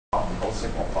Optical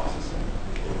signal processing.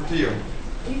 Over to you.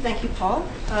 Thank you, Paul.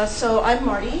 So I'm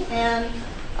Marty, and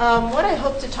what I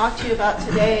hope to talk to you about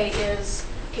today is,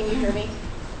 can you hear me?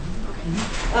 Okay.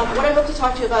 What I hope to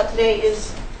talk to you about today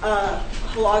is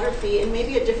holography in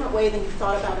maybe a different way than you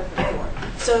thought about it before.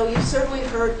 So you've certainly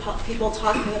heard people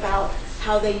talking about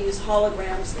how they use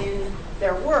holograms in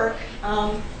their work,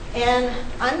 and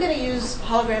I'm going to use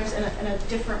holograms in a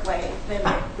different way than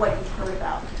what you've heard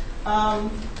about.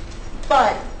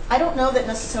 But I don't know that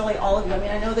necessarily all of you, I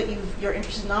mean, I know that you're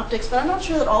interested in optics, but I'm not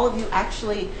sure that all of you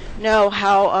actually know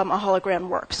how a hologram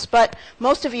works. But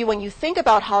most of you, when you think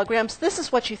about holograms, this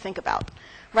is what you think about,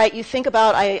 right? You think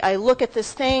about, I look at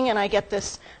this thing and I get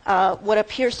this, what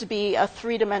appears to be a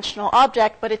three-dimensional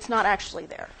object, but it's not actually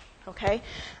there, okay?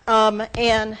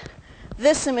 And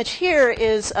this image here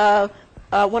is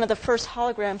one of the first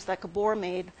holograms that Gabor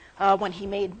made when he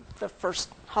made the first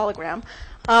hologram.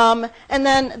 And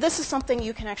then this is something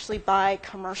you can actually buy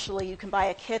commercially. You can buy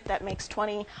a kit that makes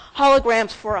 20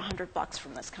 holograms for $100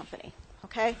 from this company.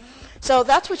 Okay, so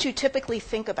that's what you typically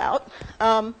think about.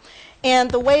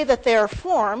 And the way that they're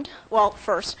formed, well,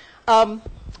 first,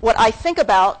 what I think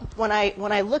about when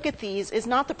I look at these is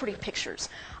not the pretty pictures.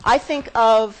 I think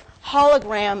of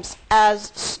holograms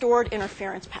as stored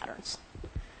interference patterns.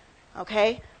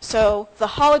 Okay, so the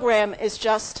hologram is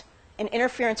just an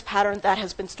interference pattern that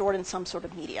has been stored in some sort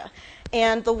of media.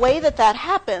 And the way that that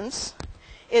happens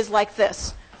is like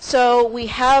this. So we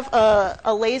have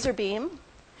a laser beam,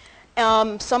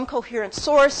 some coherent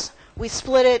source. We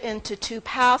split it into two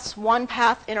paths. One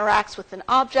path interacts with an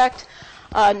object.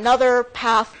 Another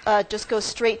path just goes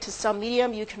straight to some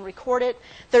medium. You can record it.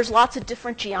 There's lots of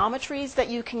different geometries that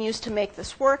you can use to make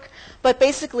this work. But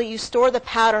basically, you store the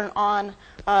pattern on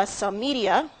some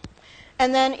media.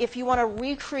 And then if you want to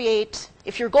recreate,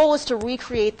 if your goal is to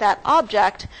recreate that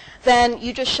object, then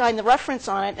you just shine the reference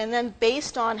on it. And then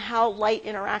based on how light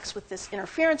interacts with this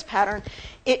interference pattern,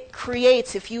 it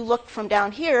creates, if you look from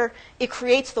down here, it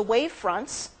creates the wave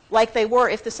fronts like they were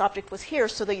if this object was here,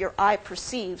 so that your eye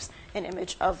perceives an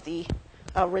image of the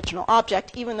original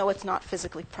object, even though it's not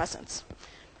physically present.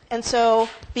 And so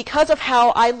because of how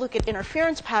I look at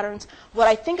interference patterns, what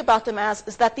I think about them as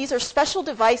is that these are special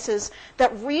devices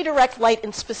that redirect light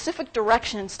in specific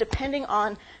directions depending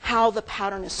on how the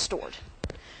pattern is stored.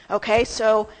 Okay,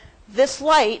 so this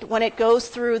light, when it goes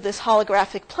through this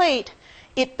holographic plate,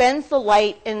 it bends the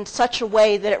light in such a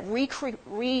way that it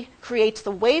recreates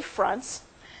the wave fronts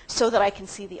so that I can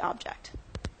see the object.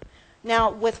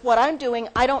 Now, with what I'm doing,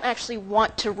 I don't actually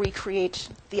want to recreate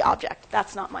the object.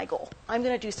 That's not my goal. I'm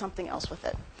going to do something else with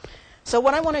it. So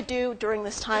what I want to do during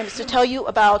this time is to tell you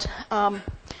about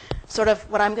sort of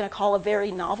what I'm going to call a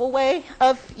very novel way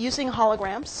of using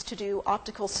holograms to do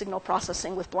optical signal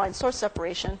processing with blind source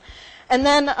separation. And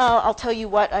then I'll tell you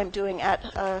what I'm doing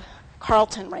at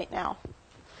Carleton right now.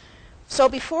 So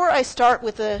before I start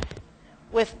with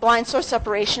blind source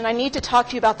separation, I need to talk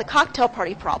to you about the cocktail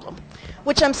party problem,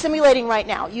 which I'm simulating right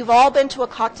now. You've all been to a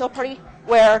cocktail party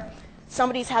where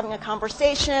somebody's having a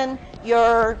conversation,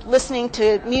 you're listening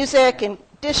to music and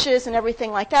dishes and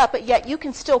everything like that, but yet you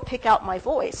can still pick out my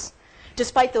voice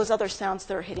despite those other sounds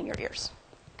that are hitting your ears.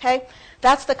 Okay?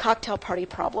 That's the cocktail party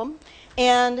problem.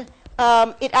 And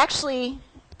it actually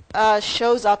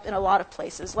shows up in a lot of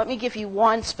places. Let me give you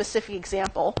one specific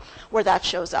example where that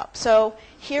shows up. So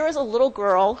here is a little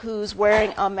girl who's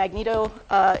wearing a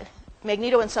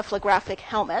magnetoencephalographic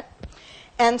helmet.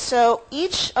 And so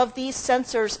each of these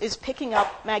sensors is picking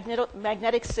up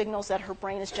magnetic signals that her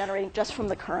brain is generating just from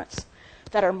the currents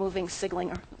that are moving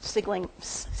signaling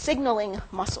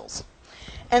muscles.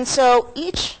 And so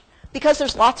because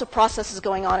there's lots of processes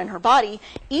going on in her body,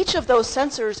 each of those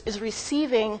sensors is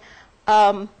receiving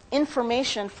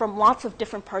information from lots of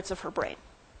different parts of her brain.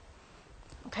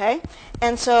 Okay?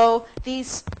 And so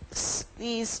these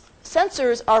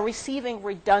sensors are receiving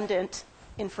redundant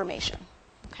information.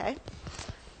 Okay?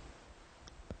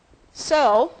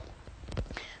 So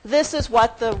this is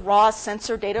what the raw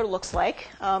sensor data looks like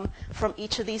from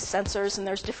each of these sensors, and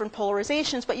there's different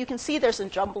polarizations, but you can see there's a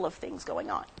jumble of things going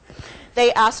on.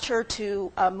 They asked her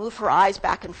to move her eyes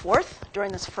back and forth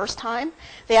during this first time.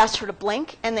 They asked her to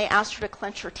blink, and they asked her to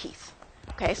clench her teeth.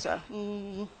 Okay, so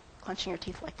clenching your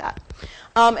teeth like that.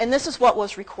 And this is what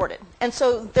was recorded. And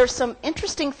so there's some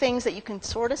interesting things that you can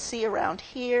sort of see around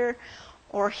here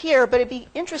or here, but it'd be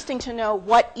interesting to know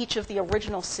what each of the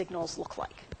original signals look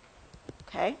like.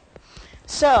 Okay?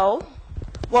 So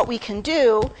what we can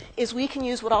do is we can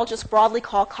use what I'll just broadly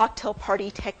call cocktail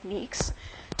party techniques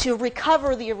to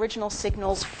recover the original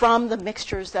signals from the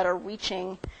mixtures that are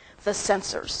reaching the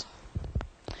sensors.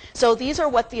 So these are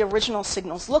what the original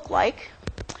signals look like.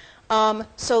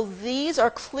 So these are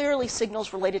clearly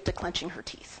signals related to clenching her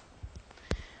teeth.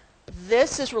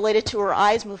 This is related to her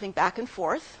eyes moving back and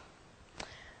forth.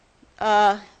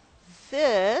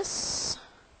 This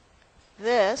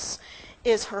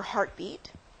is her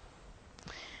heartbeat.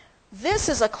 This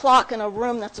is a clock in a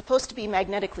room that's supposed to be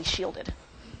magnetically shielded.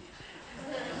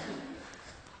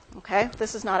 Okay?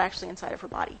 This is not actually inside of her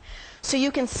body. So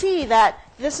you can see that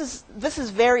this is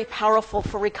very powerful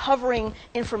for recovering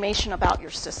information about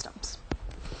your systems.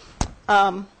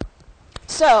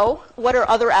 So what are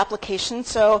other applications?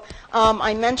 So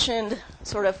I mentioned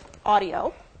sort of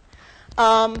audio.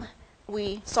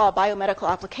 We saw biomedical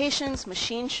applications,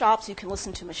 machine shops. You can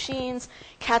listen to machines,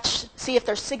 see if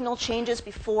their signal changes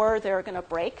before they're going to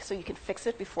break, so you can fix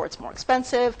it before it's more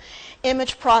expensive.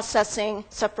 Image processing,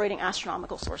 separating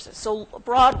astronomical sources. So a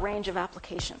broad range of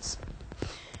applications.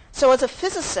 So as a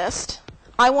physicist,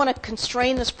 I want to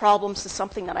constrain this problem to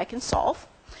something that I can solve.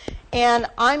 And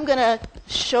I'm going to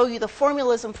show you the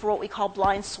formalism for what we call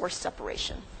blind source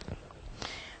separation.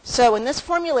 So in this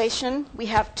formulation, we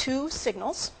have two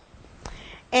signals.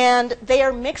 And they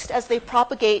are mixed as they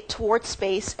propagate towards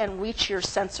space and reach your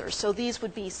sensors. So these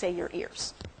would be, say, your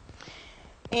ears.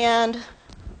 And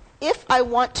if I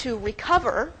want to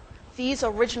recover these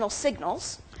original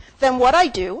signals, then what I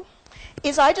do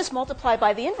is I just multiply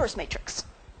by the inverse matrix.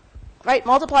 Right?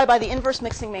 Multiply by the inverse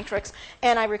mixing matrix,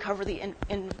 and I recover the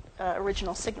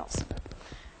original signals.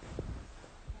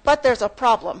 But there's a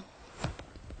problem.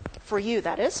 For you,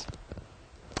 that is.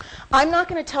 I'm not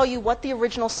going to tell you what the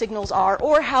original signals are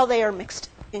or how they are mixed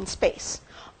in space.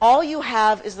 All you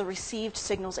have is the received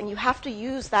signals, and you have to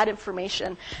use that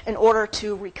information in order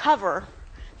to recover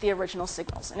the original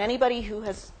signals. And anybody who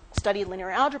has studied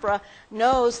linear algebra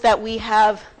knows that we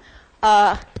have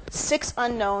 6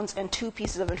 unknowns and 2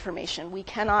 pieces of information. We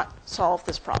cannot solve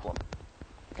this problem.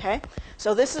 Okay?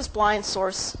 So this is blind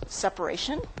source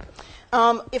separation.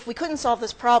 If we couldn't solve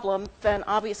this problem, then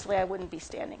obviously I wouldn't be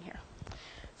standing here.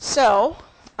 So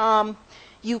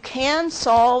you can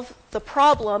solve the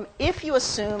problem if you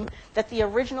assume that the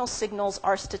original signals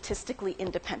are statistically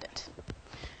independent.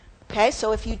 Okay,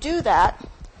 so if you do that,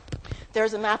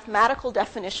 there's a mathematical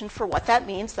definition for what that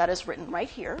means that is written right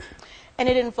here, and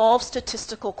it involves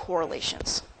statistical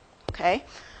correlations. Okay,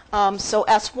 so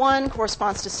S1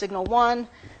 corresponds to signal 1,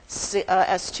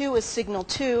 S2 is signal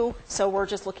 2, so we're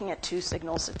just looking at 2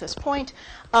 signals at this point.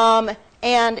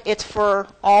 And it's for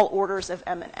all orders of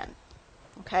M and N.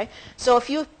 Okay? So if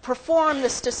you perform the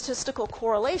statistical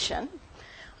correlation,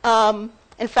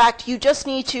 in fact, you just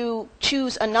need to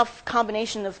choose enough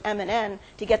combination of M and N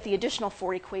to get the additional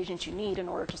 4 equations you need in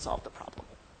order to solve the problem.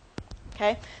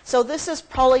 Okay? So this is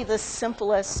probably the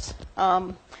simplest,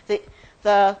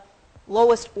 the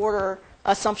lowest order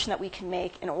assumption that we can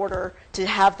make in order to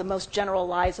have the most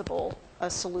generalizable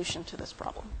solution to this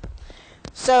problem.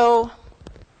 So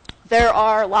there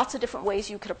are lots of different ways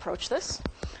you could approach this.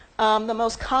 The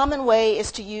most common way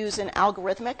is to use an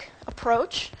algorithmic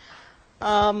approach,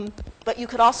 but you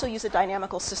could also use a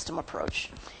dynamical system approach.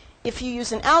 If you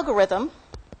use an algorithm,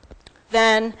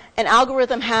 then an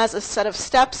algorithm has a set of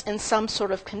steps in some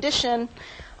sort of condition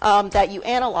that you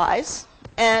analyze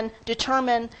and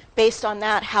determine based on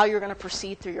that how you're going to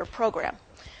proceed through your program.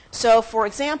 So for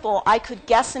example, I could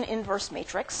guess an inverse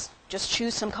matrix, just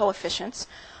choose some coefficients,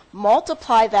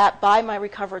 multiply that by my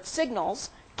recovered signals,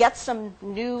 get some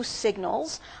new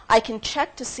signals. I can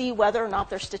check to see whether or not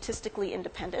they're statistically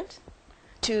independent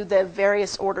to the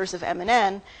various orders of M and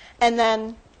N, and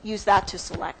then use that to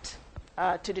select,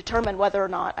 to determine whether or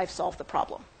not I've solved the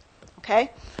problem.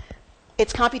 Okay?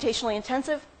 It's computationally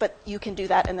intensive, but you can do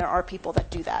that, and there are people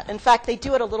that do that. In fact, they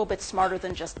do it a little bit smarter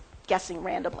than just guessing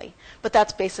randomly, but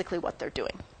that's basically what they're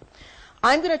doing.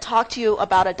 I'm going to talk to you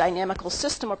about a dynamical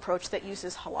system approach that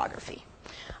uses holography.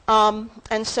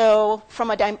 And so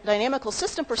from a dynamical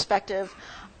system perspective,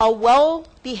 a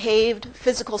well-behaved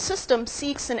physical system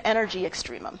seeks an energy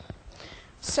extremum.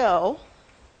 So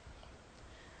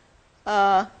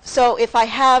if I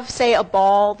have, say, a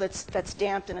ball that's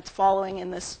damped and it's falling in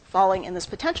this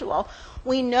potential well,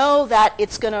 we know that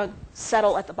it's going to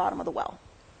settle at the bottom of the well,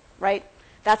 right?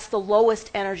 That's the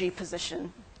lowest energy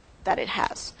position that it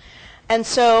has. And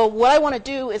so what I want to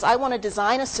do is I want to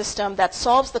design a system that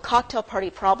solves the cocktail party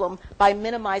problem by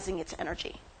minimizing its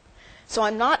energy. So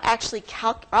I'm not actually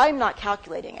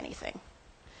calculating anything.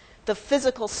 The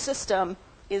physical system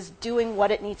is doing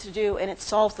what it needs to do, and it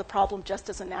solves the problem just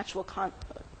as a natural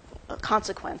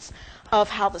consequence of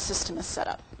how the system is set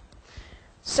up.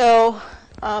 So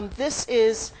this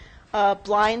is a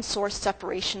blind source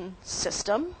separation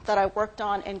system that I worked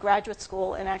on in graduate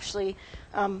school, and actually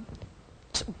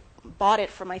bought it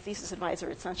from my thesis advisor,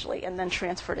 essentially, and then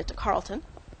transferred it to Carleton.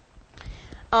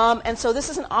 And so this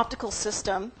is an optical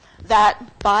system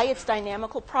that, by its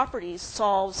dynamical properties,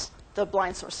 solves the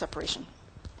blind source separation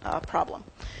problem.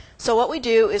 So what we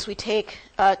do is we take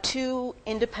two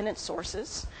independent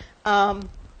sources.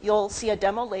 You'll see a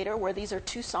demo later where these are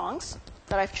two songs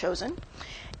that I've chosen.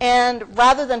 And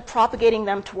rather than propagating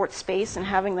them towards space and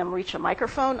having them reach a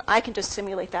microphone, I can just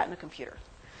simulate that in a computer.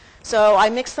 So I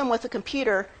mix them with a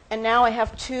computer, and now I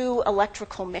have two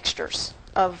electrical mixtures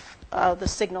of the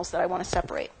signals that I want to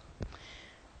separate.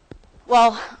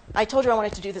 Well, I told you I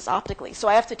wanted to do this optically, so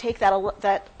I have to take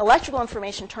that electrical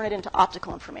information, turn it into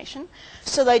optical information.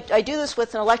 So that I do this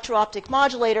with an electro-optic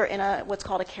modulator in what's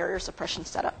called a carrier suppression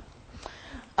setup.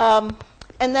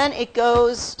 And then it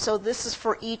goes, so this is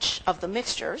for each of the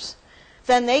mixtures.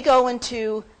 Then they go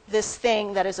into this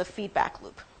thing that is a feedback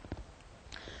loop.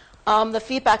 The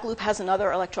feedback loop has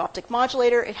another electro-optic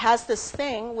modulator. It has this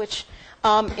thing which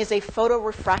is a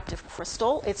photorefractive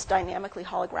crystal. It's dynamically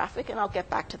holographic, and I'll get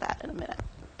back to that in a minute.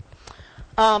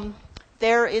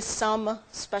 There is some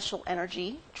special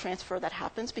energy transfer that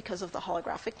happens because of the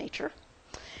holographic nature.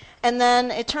 And then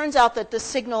it turns out that the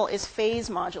signal is phase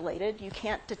modulated. You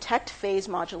can't detect phase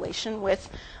modulation with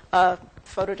a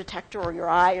photodetector or your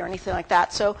eye or anything like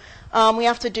that. So we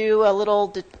have to do a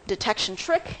little detection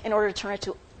trick in order to turn it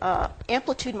to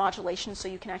amplitude modulation, so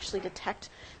you can actually detect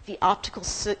the optical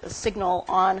signal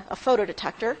on a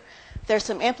photodetector. There's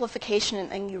some amplification,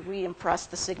 and then you re-impress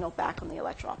the signal back on the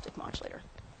electro-optic modulator.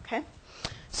 Okay?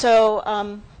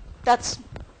 So that's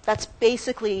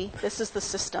basically, this is the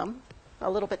system, a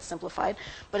little bit simplified,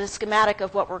 but a schematic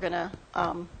of what we're going to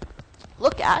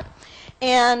look at.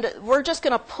 And we're just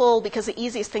going to pull, because the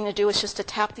easiest thing to do is just to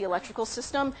tap the electrical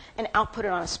system and output it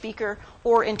on a speaker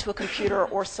or into a computer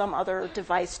or some other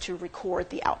device to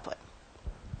record the output.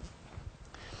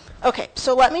 Okay,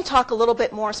 so let me talk a little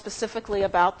bit more specifically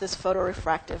about this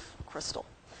photorefractive crystal.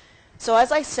 So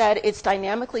as I said, it's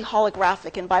dynamically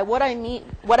holographic, and by what I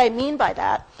mean by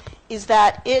that is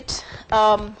that it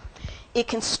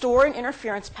can store an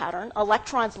interference pattern.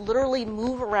 Electrons literally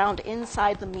move around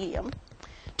inside the medium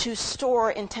to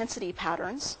store intensity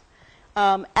patterns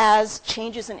as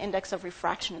changes in index of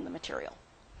refraction in the material.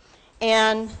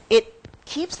 And it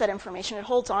keeps that information. It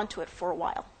holds on to it for a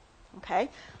while. Okay?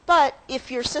 But if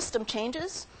your system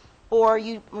changes or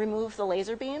you remove the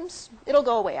laser beams, it'll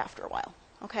go away after a while.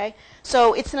 Okay?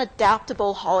 So it's an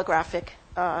adaptable holographic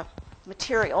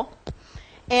material.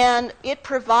 And it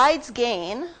provides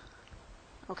gain.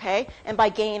 Okay? And by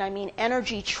gain, I mean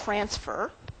energy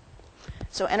transfer.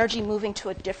 So energy moving to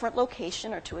a different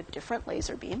location or to a different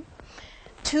laser beam,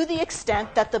 to the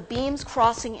extent that the beams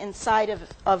crossing inside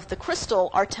of the crystal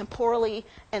are temporally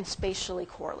and spatially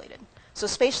correlated. So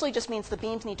spatially just means the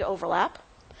beams need to overlap,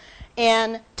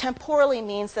 and temporally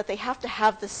means that they have to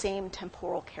have the same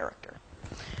temporal character.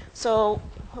 So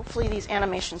hopefully these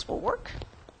animations will work.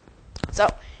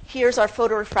 So here's our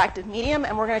photorefractive medium,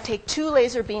 and we're going to take two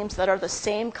laser beams that are the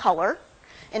same color.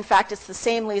 In fact, it's the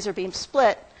same laser beam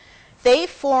split. They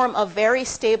form a very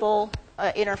stable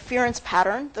interference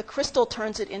pattern. The crystal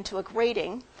turns it into a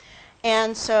grating.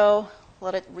 And so,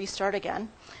 let it restart again.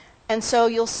 And so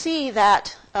you'll see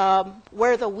that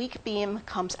where the weak beam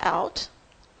comes out,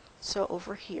 so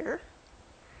over here,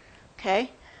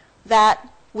 okay,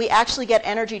 that we actually get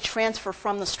energy transfer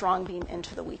from the strong beam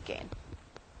into the weak gain.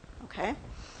 Okay?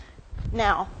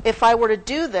 Now, if I were to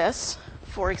do this,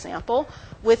 for example,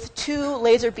 with two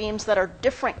laser beams that are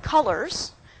different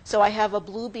colors, so I have a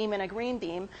blue beam and a green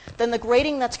beam, then the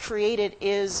grating that's created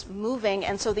is moving,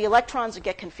 and so the electrons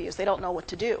get confused. They don't know what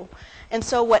to do. And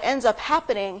so what ends up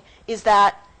happening is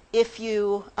that if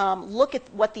you look at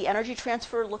what the energy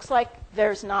transfer looks like,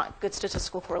 there's not good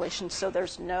statistical correlation, so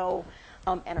there's no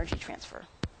energy transfer.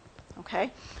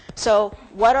 Okay? So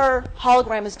what our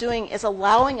hologram is doing is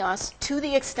allowing us, to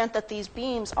the extent that these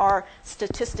beams are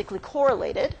statistically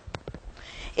correlated,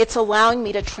 it's allowing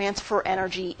me to transfer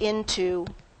energy into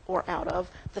or out of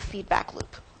the feedback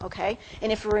loop. Okay? And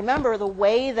if you remember, the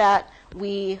way that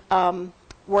we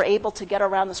were able to get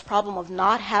around this problem of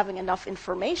not having enough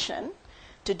information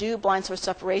to do blind source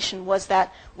separation was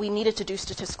that we needed to do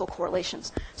statistical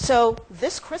correlations. So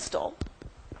this crystal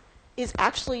is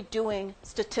actually doing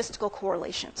statistical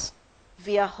correlations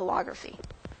via holography.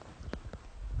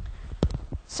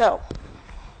 So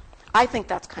I think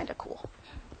that's kind of cool.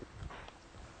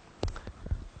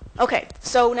 Okay,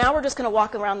 so now we're just going to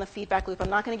walk around the feedback loop. I'm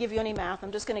not going to give you any math.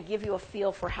 I'm just going to give you a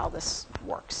feel for how this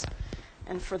works.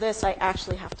 And for this, I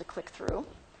actually have to click through.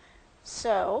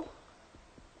 So,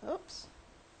 oops,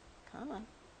 come on.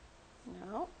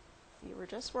 No, you were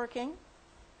just working.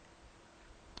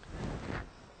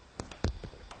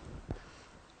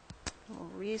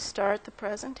 restart the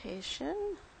presentation.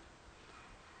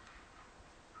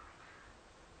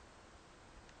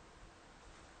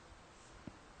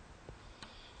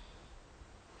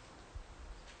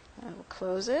 I will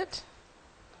close it.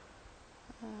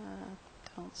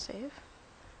 Don't save.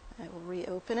 I will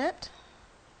reopen it.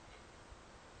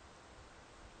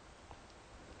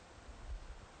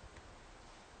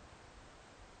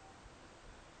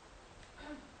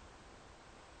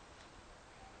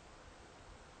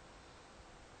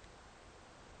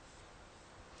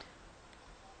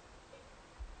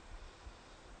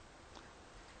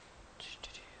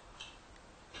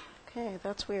 Okay,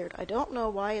 that's weird. I don't know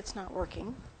why it's not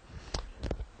working.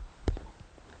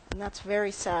 And that's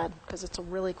very sad because it's a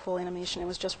really cool animation. It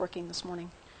was just working this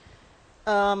morning.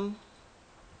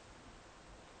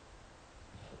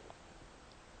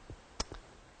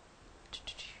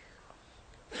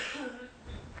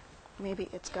 Maybe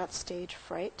it's got stage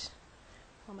fright.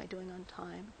 How am I doing on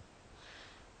time?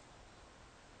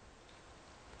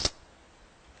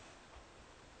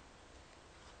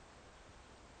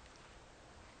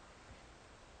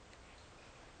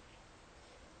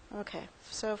 Okay,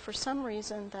 so for some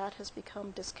reason that has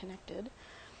become disconnected.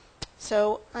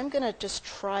 So I'm going to just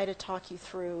try to talk you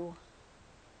through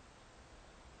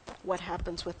what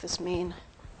happens with this main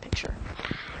picture.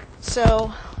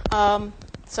 So,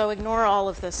 so ignore all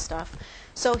of this stuff.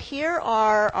 So here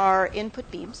are our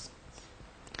input beams.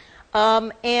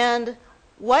 And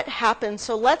what happens,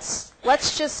 so let's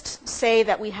just say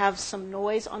that we have some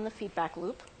noise on the feedback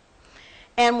loop,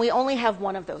 and we only have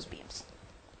one of those beams.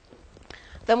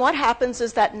 Then what happens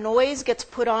is that noise gets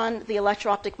put on the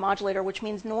electro-optic modulator, which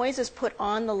means noise is put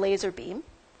on the laser beam.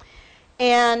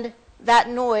 And that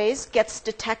noise gets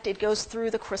detected, goes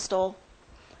through the crystal.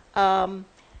 And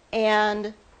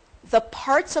the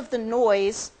parts of the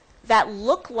noise that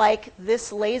look like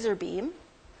this laser beam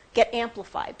get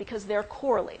amplified because they're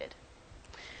correlated.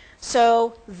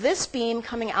 So this beam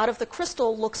coming out of the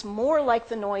crystal looks more like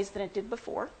the noise than it did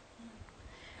before.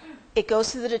 It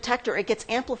goes through the detector, it gets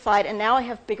amplified, and now I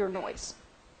have bigger noise.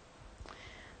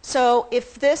 So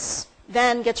if this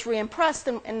then gets reimpressed,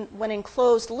 and when in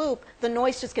closed loop, the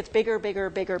noise just gets bigger, bigger,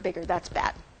 bigger, bigger. That's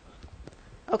bad.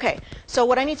 Okay, so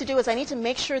what I need to do is I need to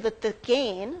make sure that the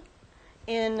gain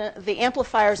in the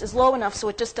amplifiers is low enough so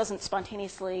it just doesn't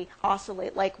spontaneously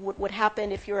oscillate like what would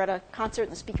happen if you're at a concert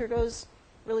and the speaker goes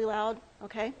really loud.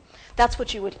 Okay, that's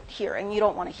what you would hear, and you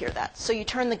don't want to hear that. So you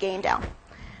turn the gain down.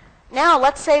 Now,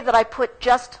 let's say that I put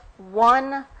just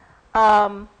one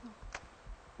of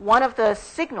the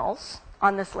signals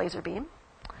on this laser beam,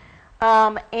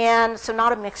 and so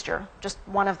not a mixture, just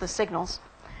one of the signals.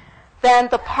 Then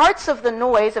the parts of the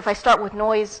noise, if I start with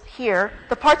noise here,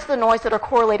 the parts of the noise that are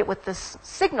correlated with this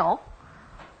signal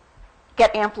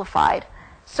get amplified.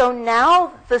 So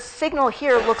now the signal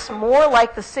here looks more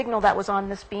like the signal that was on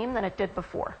this beam than it did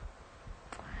before.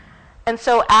 And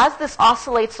so as this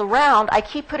oscillates around, I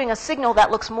keep putting a signal that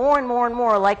looks more and more and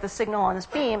more like the signal on this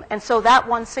beam, and so that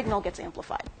one signal gets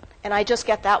amplified. And I just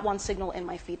get that one signal in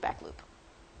my feedback loop.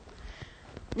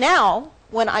 Now,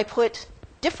 when I put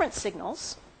different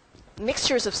signals,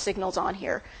 mixtures of signals on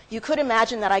here, you could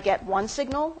imagine that I get one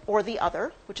signal or the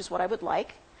other, which is what I would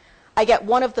like. I get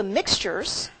one of the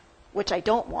mixtures, which I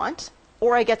don't want,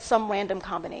 or I get some random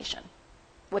combination,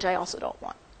 which I also don't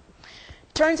want.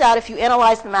 Turns out if you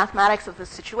analyze the mathematics of this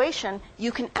situation,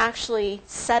 you can actually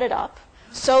set it up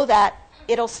so that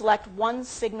it'll select one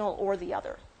signal or the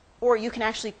other. Or you can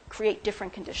actually create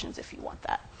different conditions if you want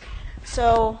that.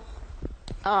 So,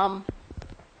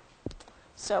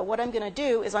 so what I'm going to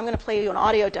do is I'm going to play you an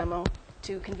audio demo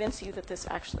to convince you that this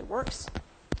actually works.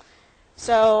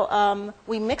 So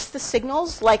we mix the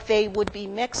signals like they would be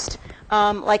mixed,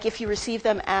 like if you receive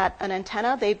them at an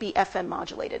antenna, they'd be FM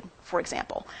modulated, for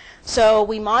example. So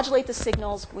we modulate the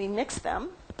signals, we mix them.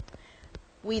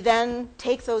 We then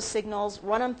take those signals,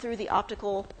 run them through the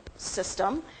optical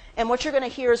system, and what you're going to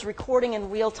hear is recording in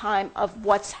real time of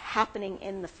what's happening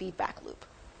in the feedback loop.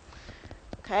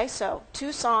 Okay, so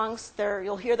 2 songs,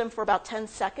 you'll hear them for about 10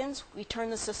 seconds. We turn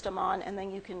the system on, and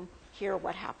then you can hear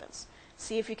what happens.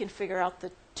 See if you can figure out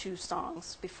the 2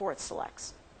 songs before it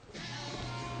selects.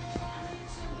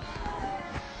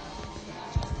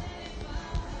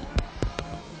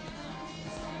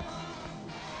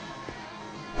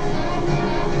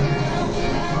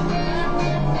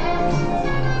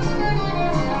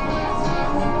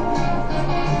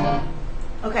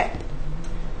 Okay,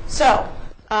 so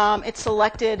it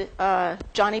selected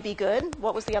Johnny Be Good.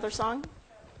 What was the other song?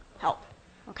 Help.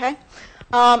 Okay?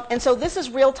 And so this is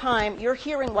real time. You're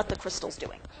hearing what the crystal's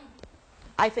doing.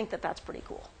 I think that that's pretty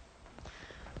cool.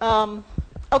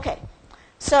 Okay,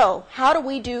 So how do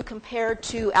we do compared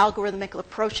to algorithmic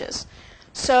approaches?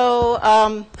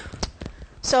 So,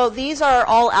 so these are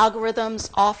all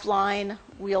algorithms offline,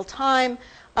 real time.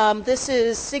 This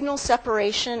is signal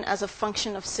separation as a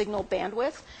function of signal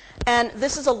bandwidth. And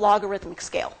this is a logarithmic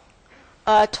scale.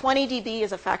 20 dB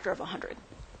is a factor of 100.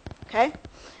 Okay?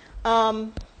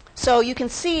 So you can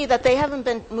see that they haven't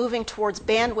been moving towards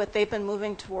bandwidth. They've been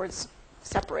moving towards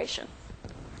separation.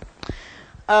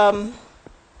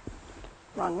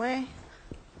 Wrong way.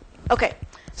 Okay.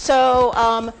 So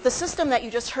the system that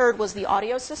you just heard was the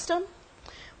audio system.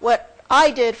 What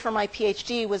I did for my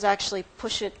PhD was actually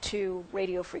push it to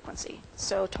radio frequency,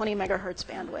 so 20 megahertz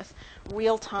bandwidth,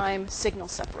 real-time signal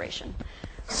separation.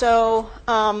 So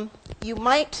you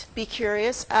might be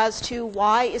curious as to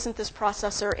why isn't this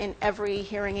processor in every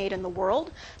hearing aid in the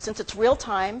world, since it's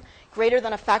real-time, greater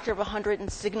than a factor of 100 in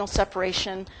signal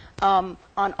separation on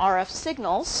RF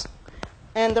signals.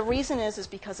 And the reason is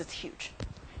because it's huge.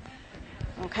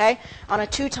 Okay? On a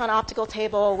 2-ton optical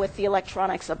table with the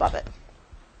electronics above it.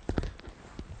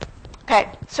 Okay,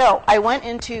 so I went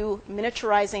into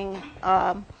miniaturizing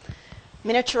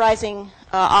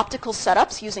optical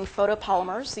setups using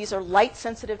photopolymers. These are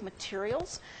light-sensitive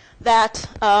materials that,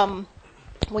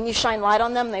 when you shine light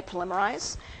on them, they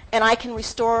polymerize. And I can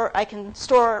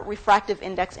store refractive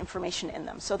index information in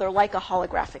them. So they're like a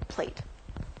holographic plate.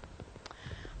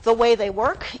 The way they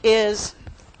work is,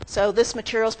 so this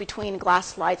material is between glass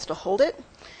slides to hold it.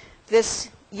 This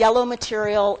yellow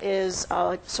material is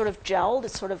sort of gelled.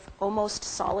 It's sort of almost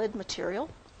solid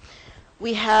material.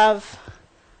 We have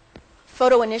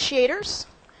photoinitiators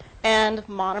and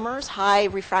monomers, high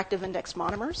refractive index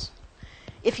monomers.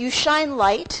 If you shine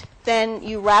light, then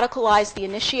you radicalize the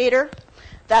initiator.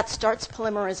 That starts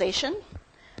polymerization.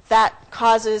 That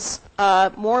causes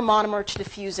more monomer to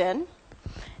diffuse in,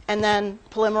 and then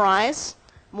polymerize,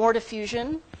 more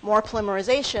diffusion, more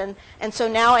polymerization. And so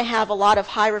now I have a lot of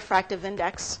high refractive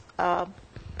index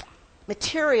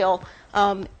material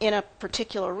in a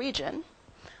particular region.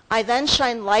 I then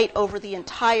shine light over the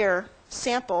entire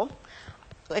sample.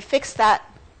 I fix that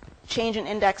change in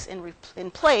index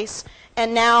in place,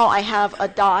 and now I have a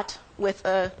dot with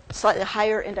a slightly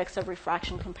higher index of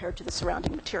refraction compared to the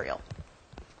surrounding material.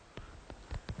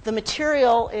 The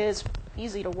material is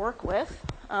easy to work with.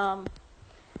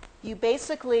 You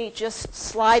basically just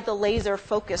slide the laser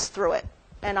focus through it,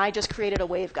 and I just created a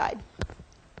waveguide.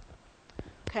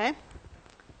 Okay?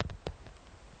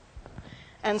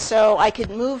 And so I could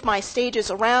move my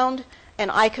stages around, and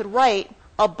I could write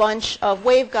a bunch of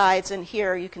waveguides, and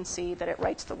here you can see that it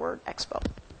writes the word Expo,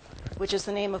 which is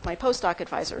the name of my postdoc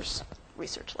advisor's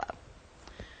research lab.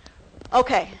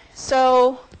 Okay,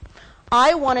 so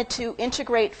I wanted to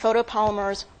integrate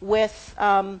photopolymers with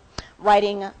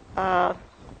writing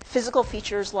physical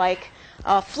features like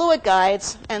fluid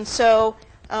guides. And so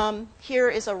here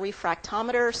is a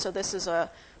refractometer. So this is a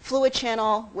fluid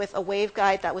channel with a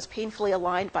waveguide that was painfully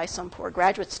aligned by some poor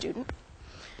graduate student.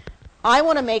 I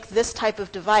want to make this type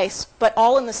of device, but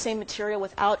all in the same material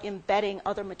without embedding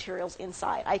other materials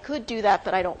inside. I could do that,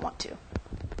 but I don't want to.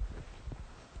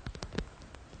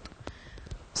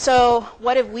 So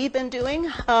what have we been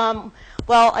doing?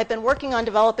 Well, I've been working on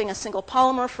developing a single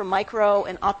polymer for micro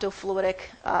and optofluidic,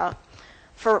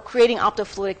 for creating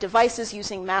optofluidic devices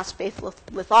using mass-based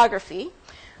lithography.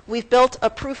 We've built a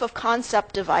proof of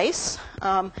concept device.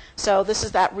 So this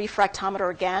is that refractometer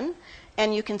again.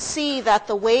 And you can see that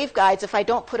the waveguides, if I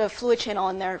don't put a fluid channel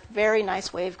in there, very nice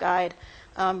waveguide,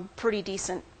 pretty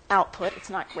decent output. It's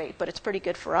not great, but it's pretty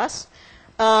good for us.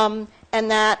 And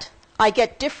that I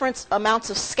get different amounts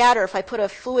of scatter if I put a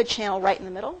fluid channel right in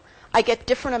the middle. I get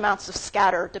different amounts of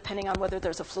scatter depending on whether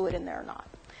there's a fluid in there or not.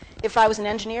 If I was an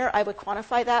engineer, I would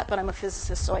quantify that, but I'm a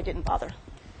physicist, so I didn't bother.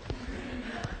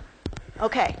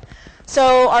 Okay,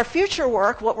 so our future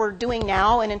work, what we're doing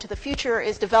now and into the future,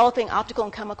 is developing optical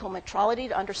and chemical metrology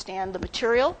to understand the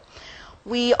material.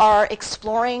 We are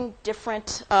exploring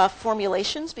different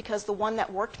formulations because the one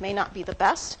that worked may not be the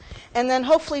best. And then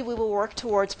hopefully we will work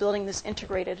towards building this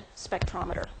integrated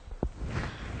spectrometer.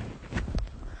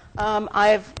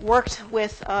 I've worked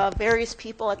with various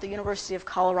people at the University of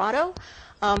Colorado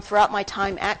throughout my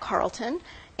time at Carleton,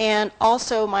 and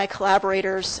also my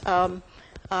collaborators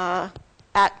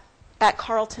at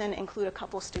Carleton include a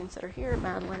couple of students that are here,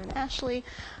 Madeline and Ashley.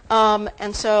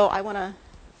 And so I want to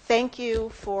thank you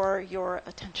for your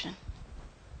attention.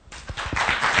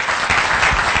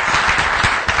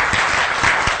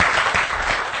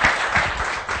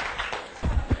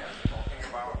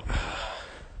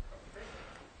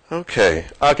 Okay.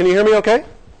 Can you hear me okay?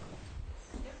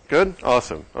 Good?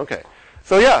 Awesome. Okay.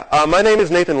 My name is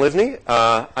Nathan Lysne.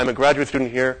 I'm a graduate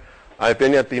student here. I've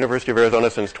been at the University of Arizona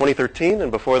since 2013,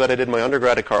 and before that I did my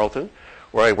undergrad at Carleton,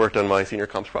 where I worked on my senior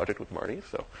comps project with Marty,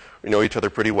 so we know each other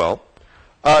pretty well.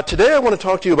 Today I want to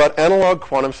talk to you about analog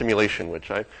quantum simulation, which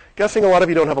I'm guessing a lot of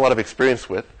you don't have a lot of experience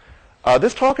with.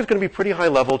 This talk is going to be pretty high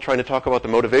level, trying to talk about the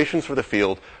motivations for the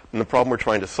field and the problem we're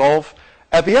trying to solve.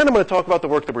 At the end, I'm going to talk about the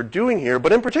work that we're doing here,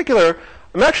 but in particular,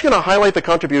 I'm actually going to highlight the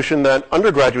contribution that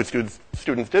undergraduate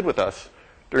students did with us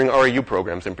during RAU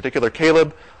programs, in particular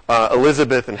Caleb,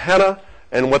 Elizabeth, and Hannah,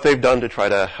 and what they've done to try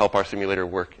to help our simulator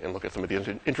work and look at some of these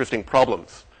interesting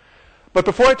problems. But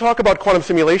before I talk about quantum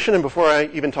simulation and before I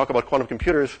even talk about quantum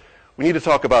computers, we need to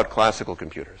talk about classical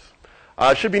computers.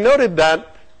 It should be noted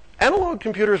that analog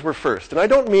computers were first, and I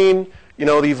don't mean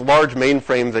these large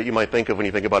mainframes that you might think of when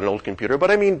you think about an old computer, but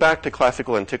I mean back to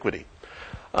classical antiquity.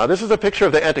 This is a picture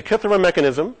of the Antikythera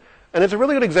mechanism, and it's a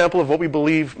really good example of what we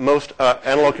believe most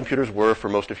analog computers were for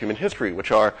most of human history,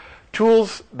 which are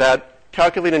tools that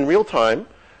calculate in real time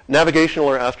navigational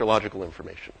or astrological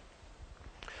information.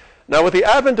 Now, with the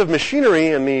advent of machinery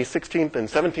in the 16th and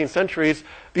 17th centuries,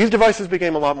 these devices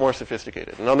became a lot more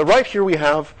sophisticated. And on the right here we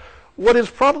have what is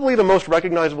probably the most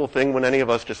recognizable thing when any of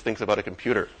us just thinks about a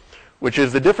computer, which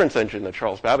is the difference engine that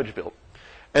Charles Babbage built.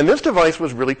 And this device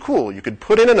was really cool. You could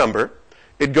put in a number,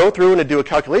 it'd go through and it'd do a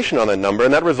calculation on that number,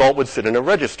 and that result would sit in a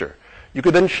register. You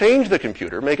could then change the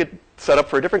computer, make it set up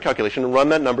for a different calculation, and run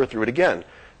that number through it again,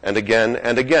 and again,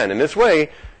 and again. In this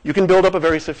way, you can build up a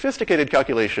very sophisticated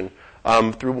calculation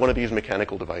through one of these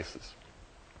mechanical devices.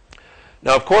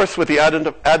 Now, of course, with the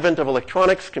advent of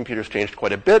electronics, computers changed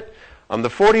quite a bit. The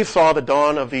 40s saw the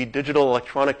dawn of the digital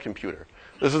electronic computer.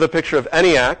 This is a picture of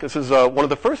ENIAC. This is one of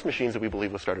the first machines that we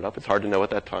believe was started up. It's hard to know at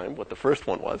that time what the first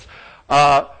one was.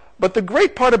 But the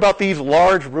great part about these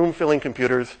large room-filling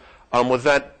computers was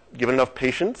that, given enough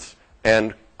patience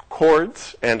and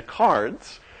cords and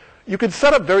cards, you could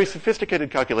set up very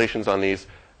sophisticated calculations on these,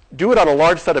 do it on a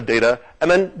large set of data, and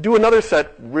then do another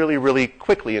set really, really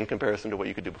quickly in comparison to what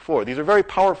you could do before. These are very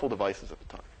powerful devices at the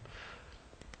time.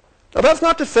 Now, that's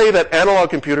not to say that analog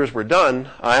computers were done.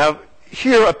 I have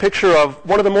here a picture of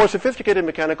one of the more sophisticated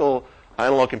mechanical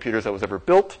analog computers that was ever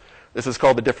built. This is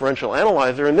called the differential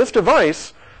analyzer. And this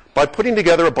device, by putting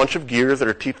together a bunch of gears that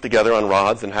are teethed together on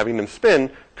rods and having them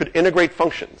spin, could integrate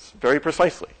functions very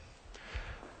precisely.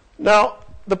 Now,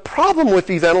 the problem with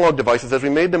these analog devices, as we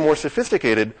made them more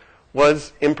sophisticated,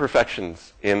 was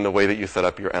imperfections in the way that you set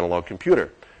up your analog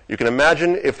computer. You can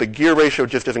imagine if the gear ratio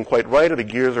just isn't quite right or the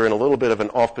gears are in a little bit of an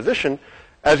off position,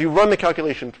 as you run the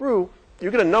calculation through,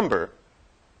 you get a number.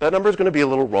 That number is going to be a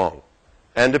little wrong.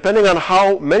 And depending on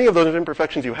how many of those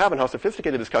imperfections you have and how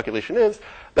sophisticated this calculation is,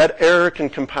 that error can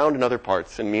compound in other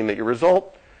parts and mean that your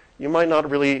result, you might not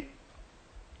really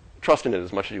trust in it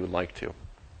as much as you would like to.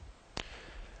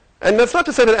 And that's not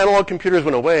to say that analog computers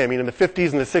went away. I mean, in the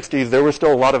 50s and the 60s, there were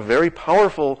still a lot of very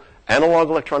powerful analog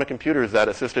electronic computers that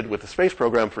assisted with the space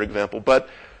program, for example. But,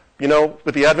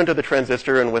 with the advent of the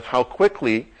transistor and with how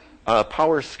quickly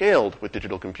power scaled with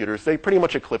digital computers, they pretty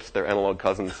much eclipsed their analog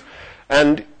cousins.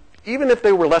 And even if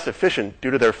they were less efficient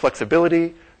due to their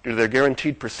flexibility, due to their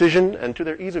guaranteed precision, and to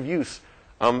their ease of use,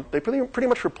 they pretty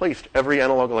much replaced every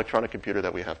analog electronic computer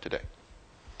that we have today.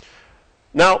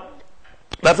 Now,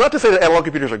 that's not to say that analog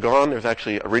computers are gone. There's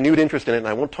actually a renewed interest in it, and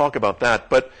I won't talk about that.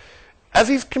 But as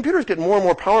these computers get more and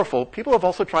more powerful, people have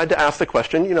also tried to ask the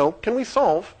question, can we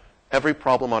solve every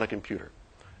problem on a computer?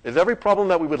 Is every problem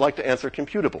that we would like to answer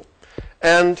computable?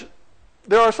 And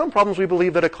there are some problems we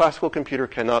believe that a classical computer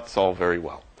cannot solve very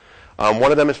well.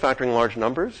 One of them is factoring large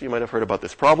numbers. You might have heard about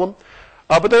this problem.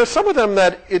 But there are some of them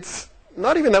that it's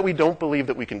not even that we don't believe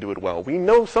that we can do it well. We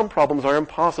know some problems are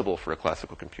impossible for a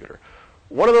classical computer.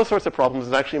 One of those sorts of problems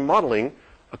is actually modeling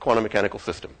a quantum mechanical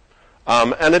system.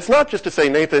 And it's not just to say,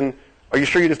 Nathan, are you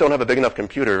sure you just don't have a big enough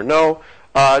computer? No.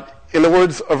 In the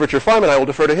words of Richard Feynman, I will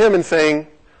defer to him in saying,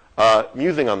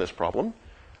 musing on this problem.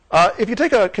 If you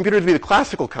take a computer to be the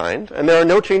classical kind, and there are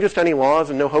no changes to any laws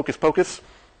and no hocus pocus,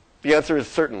 the answer is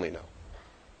certainly no.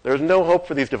 There is no hope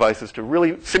for these devices to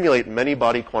really simulate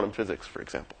many-body quantum physics, for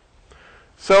example.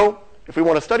 So if we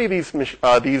want to study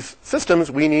these systems,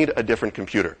 we need a different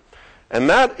computer. And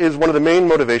that is one of the main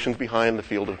motivations behind the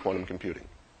field of quantum computing.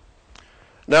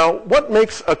 Now, what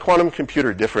makes a quantum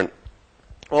computer different?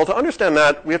 Well, to understand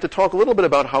that, we have to talk a little bit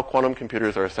about how quantum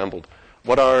computers are assembled,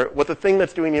 what the thing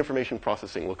that's doing the information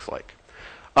processing looks like.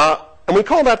 And we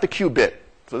call that the qubit.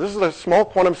 So this is a small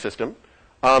quantum system.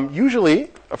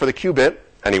 Usually, for the qubit,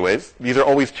 anyways, these are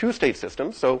always two-state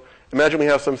systems. So imagine we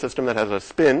have some system that has a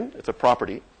spin. It's a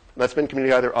property. And that spin can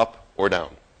be either up or down.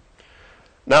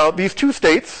 Now, these two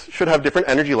states should have different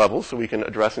energy levels so we can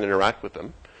address and interact with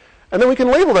them. And then we can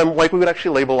label them like we would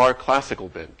actually label our classical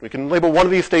bit. We can label one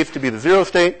of these states to be the 0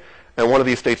 state and one of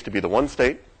these states to be the 1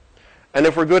 state. And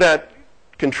if we're good at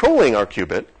controlling our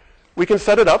qubit, we can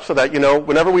set it up so that,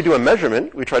 whenever we do a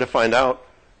measurement, we try to find out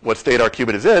what state our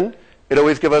qubit is in. It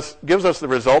always gives us the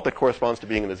result that corresponds to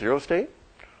being in the 0 state.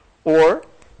 Or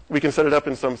we can set it up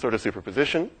in some sort of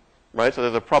superposition, right? So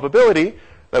there's a probability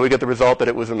that we get the result that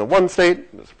it was in the 1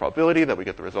 state. There's a probability that we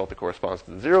get the result that corresponds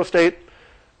to the 0 state.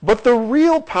 But the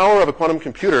real power of a quantum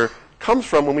computer comes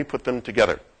from when we put them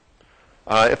together.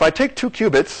 If I take two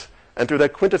qubits and through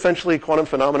that quintessentially quantum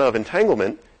phenomena of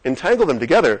entanglement, entangle them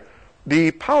together,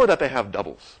 the power that they have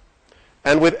doubles.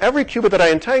 And with every qubit that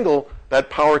I entangle, that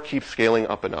power keeps scaling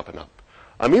up and up and up.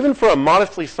 Even for a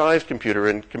modestly sized computer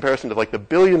in comparison to like the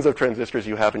billions of transistors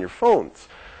you have in your phones,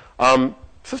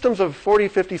 systems of 40,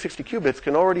 50, 60 qubits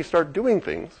can already start doing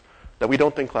things that we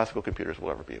don't think classical computers will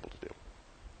ever be able to do.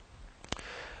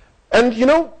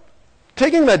 And,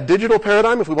 taking that digital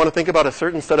paradigm, if we want to think about a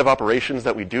certain set of operations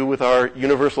that we do with our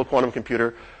universal quantum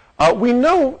computer, we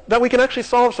know that we can actually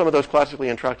solve some of those classically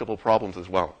intractable problems as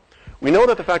well. We know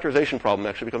that the factorization problem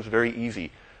actually becomes very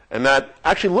easy, and that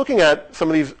actually looking at some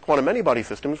of these quantum many-body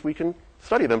systems, we can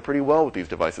study them pretty well with these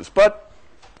devices. But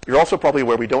you're also probably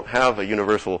aware we don't have a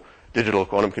universal digital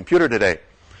quantum computer today.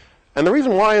 And the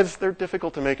reason why is they're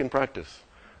difficult to make in practice.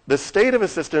 The state of a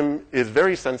system is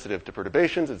very sensitive to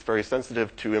perturbations. It's very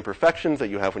sensitive to imperfections that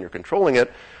you have when you're controlling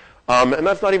it. And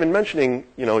that's not even mentioning,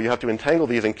 you have to entangle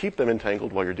these and keep them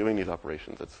entangled while you're doing these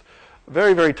operations. It's a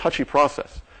very, very touchy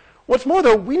process. What's more,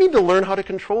 though, we need to learn how to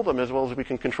control them as well as we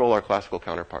can control our classical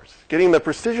counterparts. Getting the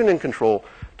precision and control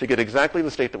to get exactly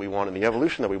the state that we want and the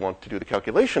evolution that we want to do the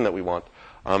calculation that we want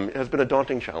has been a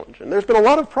daunting challenge. And there's been a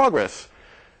lot of progress.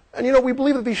 And, we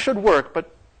believe that these should work,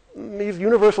 but these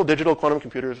universal digital quantum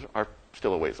computers are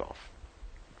still a ways off.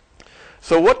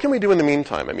 So what can we do in the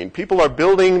meantime? People are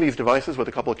building these devices with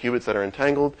a couple of qubits that are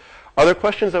entangled. Are there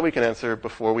questions that we can answer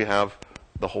before we have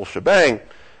the whole shebang?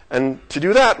 And to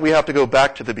do that, we have to go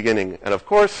back to the beginning. And of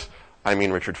course,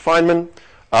 Richard Feynman,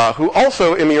 who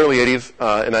also in the early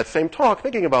 80s, in that same talk,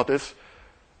 thinking about this,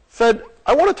 said,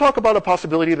 I want to talk about a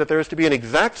possibility that there is to be an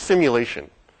exact simulation.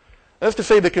 That is to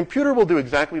say, the computer will do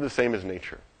exactly the same as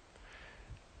nature.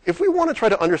 If we want to try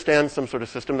to understand some sort of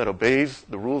system that obeys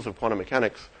the rules of quantum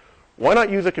mechanics, why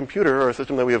not use a computer or a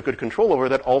system that we have good control over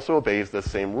that also obeys the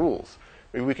same rules?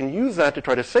 Maybe we can use that to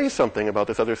try to say something about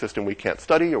this other system we can't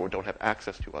study or don't have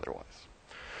access to otherwise.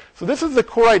 So this is the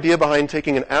core idea behind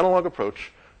taking an analog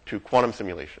approach to quantum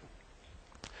simulation.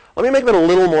 Let me make that a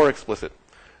little more explicit.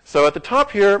 So at the top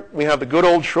here, we have the good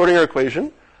old Schrodinger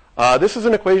equation. This is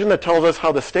an equation that tells us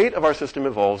how the state of our system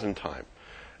evolves in time.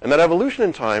 And that evolution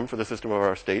in time for the system of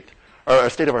our state, or a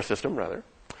state of our system, rather,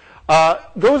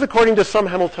 goes according to some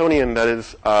Hamiltonian that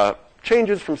is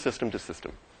changes from system to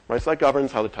system. Right? So that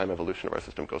governs how the time evolution of our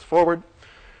system goes forward.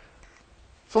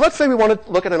 So let's say we want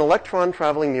to look at an electron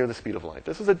traveling near the speed of light.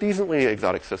 This is a decently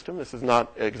exotic system. This is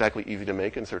not exactly easy to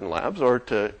make in certain labs or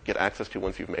to get access to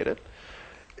once you've made it.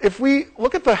 If we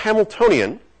look at the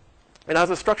Hamiltonian, it has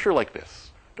a structure like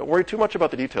this. Don't worry too much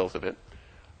about the details of it.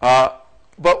 But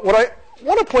what I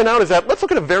want to point out is that let's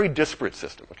look at a very disparate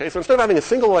system. Okay? So instead of having a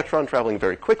single electron traveling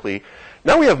very quickly,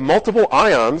 now we have multiple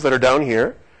ions that are down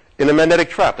here in a magnetic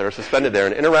trap that are suspended there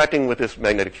and interacting with this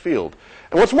magnetic field.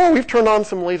 And what's more, we've turned on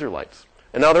some laser lights.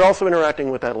 And now they're also interacting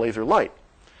with that laser light.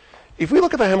 If we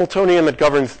look at the Hamiltonian that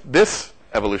governs this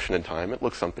evolution in time, it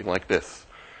looks something like this.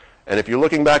 And if you're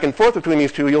looking back and forth between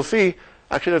these two, you'll see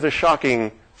actually there's a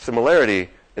shocking similarity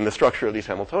in the structure of these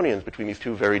Hamiltonians between these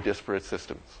two very disparate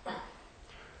systems.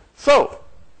 So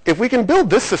if we can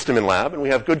build this system in lab and we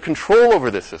have good control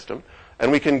over this system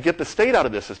and we can get the state out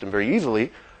of this system very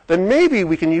easily, then maybe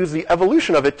we can use the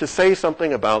evolution of it to say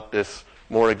something about this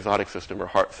more exotic system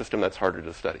or system that's harder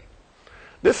to study.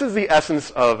 This is the essence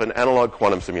of an analog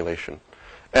quantum simulation.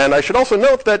 And I should also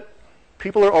note that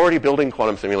people are already building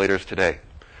quantum simulators today.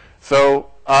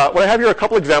 So what I have here are a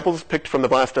couple examples picked from the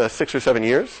last 6 or 7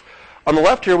 years. On the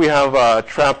left here we have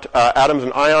trapped atoms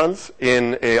and ions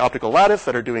in an optical lattice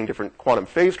that are doing different quantum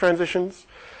phase transitions.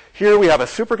 Here we have a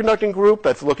superconducting group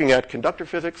that's looking at conductor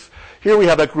physics. Here we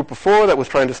have that group before that was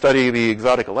trying to study the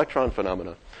exotic electron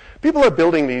phenomena. People are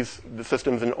building these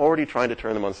systems and already trying to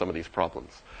turn them on some of these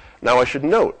problems. Now I should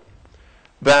note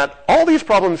that all these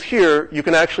problems here you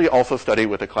can actually also study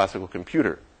with a classical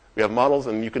computer. We have models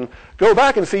and you can go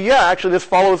back and see, yeah, actually this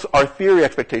follows our theory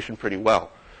expectation pretty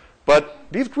well. But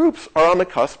these groups are on the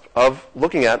cusp of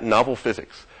looking at novel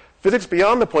physics. Physics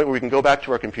beyond the point where we can go back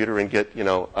to our computer and get,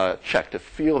 a check to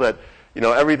feel that,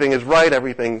 everything is right,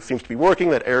 everything seems to be working,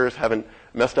 that errors haven't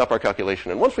messed up our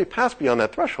calculation. And once we pass beyond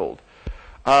that threshold,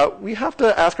 we have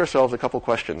to ask ourselves a couple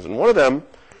questions. And one of them,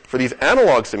 for these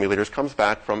analog simulators, comes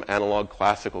back from analog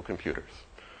classical computers.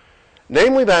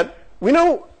 Namely that we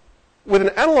know with an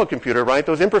analog computer, right,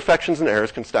 those imperfections and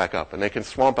errors can stack up, and they can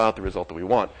swamp out the result that we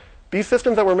want. These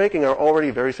systems that we're making are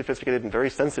already very sophisticated and very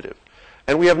sensitive.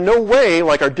 And we have no way,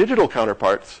 like our digital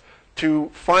counterparts, to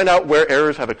find out where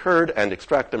errors have occurred and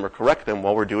extract them or correct them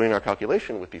while we're doing our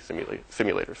calculation with these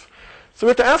simulators. So we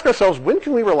have to ask ourselves, when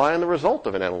can we rely on the result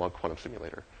of an analog quantum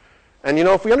simulator? And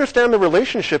if we understand the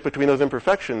relationship between those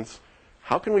imperfections,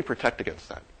 how can we protect against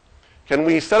that? Can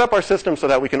we set up our system so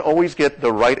that we can always get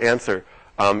the right answer,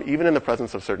 even in the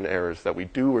presence of certain errors that we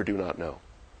do or do not know?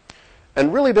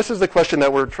 And really, this is the question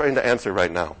that we're trying to answer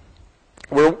right now.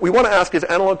 Where we want to ask, is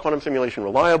analog quantum simulation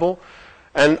reliable?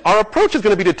 And our approach is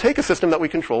going to be to take a system that we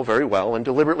control very well and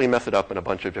deliberately mess it up in a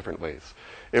bunch of different ways.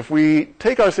 If we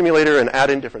take our simulator and add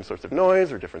in different sorts of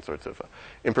noise or different sorts of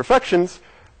imperfections,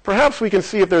 perhaps we can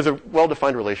see if there's a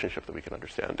well-defined relationship that we can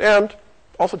understand. And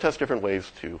also test different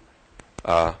ways to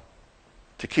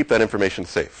keep that information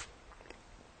safe.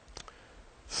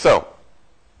 So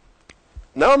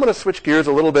now I'm going to switch gears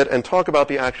a little bit and talk about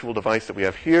the actual device that we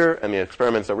have here and the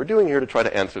experiments that we're doing here to try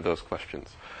to answer those questions.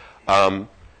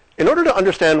 In order to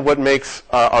understand what makes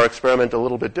our experiment a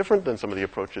little bit different than some of the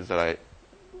approaches that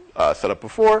I set up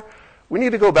before, we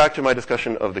need to go back to my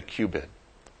discussion of the qubit,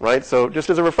 right? So just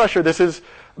as a refresher, this is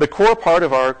the core part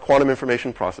of our quantum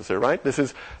information processor, right? This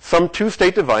is some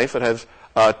two-state device that has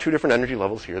two different energy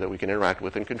levels here that we can interact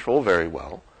with and control very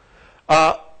well.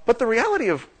 But the reality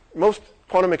of most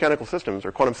quantum mechanical systems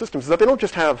or quantum systems is that they don't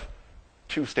just have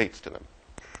two states to them.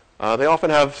 They often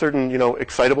have certain,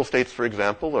 excitable states, for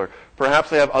example, or perhaps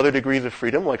they have other degrees of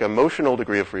freedom, like a motional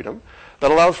degree of freedom, that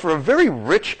allows for a very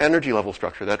rich energy level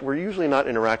structure that we're usually not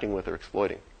interacting with or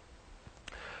exploiting.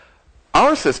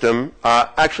 Our system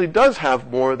actually does have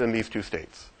more than these two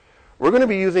states. We're going to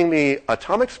be using the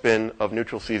atomic spin of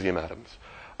neutral cesium atoms.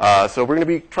 So we're going to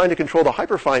be trying to control the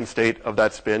hyperfine state of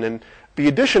that spin, and the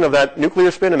addition of that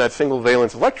nuclear spin and that single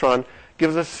valence electron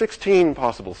gives us 16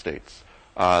 possible states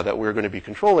that we're going to be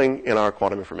controlling in our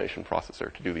quantum information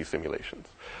processor to do these simulations.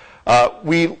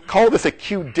 We call this a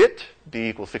qdit, d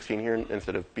equals 16 here,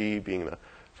 instead of b being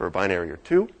for a binary or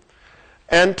 2.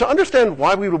 And to understand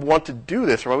why we would want to do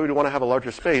this, or why we would want to have a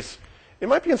larger space, it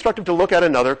might be instructive to look at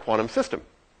another quantum system.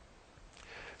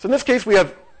 So in this case, we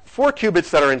have 4 qubits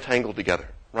that are entangled together,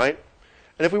 right?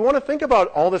 And if we want to think about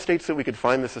all the states that we could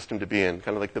find the system to be in,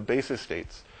 kind of like the basis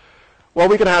states, well,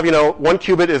 we could have, one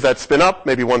qubit is that spin up,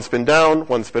 maybe one spin down,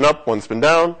 one spin up, one spin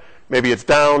down. Maybe it's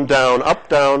down, down, up,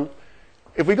 down.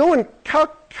 If we go and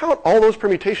count all those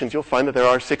permutations, you'll find that there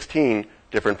are 16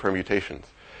 different permutations.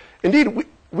 Indeed,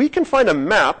 we can find a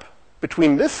map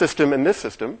between this system and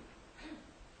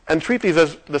and treat these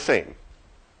as the same.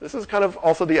 This is kind of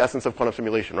also the essence of quantum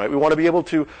simulation, right? We want to be able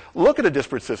to look at a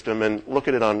disparate system and look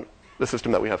at it on the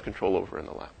system that we have control over in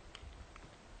the lab.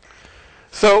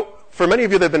 So for many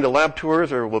of you that have been to lab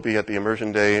tours or will be at the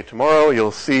immersion day tomorrow,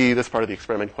 you'll see this part of the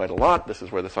experiment quite a lot. This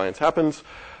is where the science happens.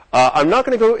 I'm not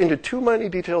going to go into too many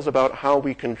details about how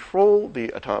we control the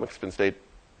atomic spin state,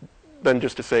 than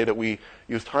just to say that we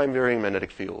use time-varying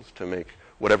magnetic fields to make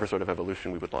whatever sort of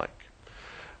evolution we would like.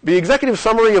 The executive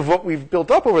summary of what we've built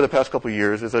up over the past couple of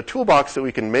years is a toolbox that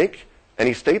we can make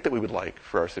any state that we would like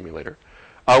for our simulator.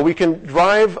 We can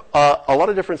drive a lot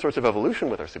of different sorts of evolution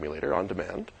with our simulator on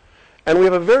demand. And we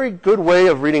have a very good way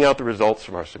of reading out the results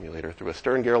from our simulator through a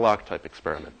Stern-Gerlach type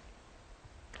experiment.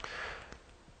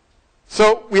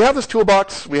 So we have this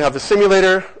toolbox. We have the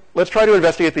simulator. Let's try to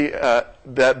investigate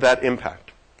that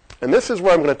impact. And this is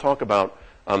where I'm going to talk about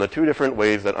the 2 different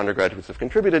ways that undergraduates have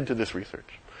contributed to this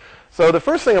research. So the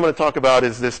first thing I'm going to talk about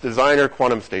is this designer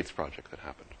quantum states project that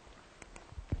happened.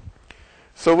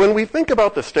 So when we think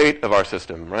about the state of our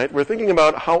system, right, we're thinking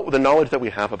about how the knowledge that we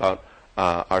have about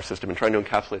our system and trying to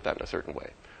encapsulate that in a certain way.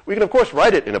 We can, of course,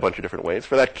 write it in a bunch of different ways.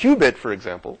 For that qubit, for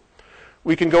example,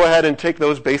 we can go ahead and take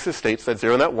those basis states, that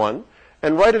 0 and that 1,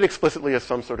 and write it explicitly as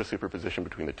some sort of superposition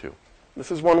between the 2. This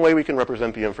is one way we can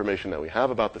represent the information that we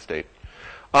have about the state.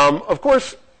 Of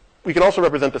course, we can also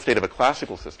represent the state of a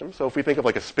classical system. So if we think of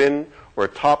like a spin or a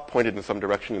top pointed in some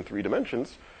direction in 3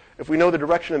 dimensions, if we know the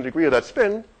direction and degree of that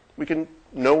spin, we can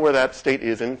know where that state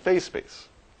is in phase space,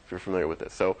 if you're familiar with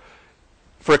this. So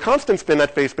for a constant spin,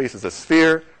 that phase space is a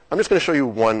sphere. I'm just going to show you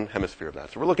one hemisphere of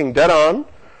that. So we're looking dead on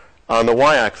the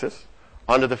y-axis,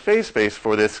 onto the phase space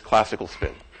for this classical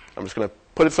spin. I'm just going to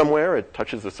put it somewhere. It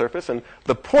touches the surface. And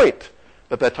the point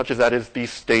that touches that is the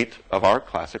state of our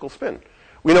classical spin.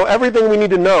 We know everything we need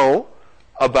to know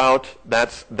about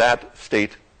that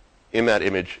state in that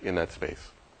image in that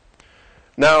space.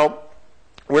 Now,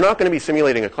 we're not going to be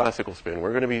simulating a classical spin.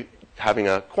 We're going to be having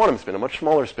a quantum spin, a much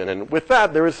smaller spin. And with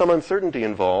that, there is some uncertainty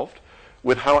involved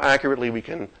with how accurately we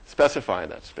can specify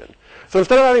that spin. So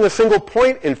instead of having a single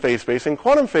point in phase space, in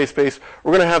quantum phase space,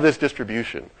 we're going to have this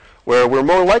distribution where we're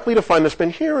more likely to find the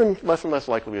spin here and less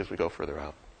likely as we go further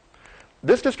out.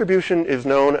 This distribution is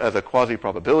known as a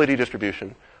quasi-probability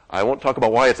distribution. I won't talk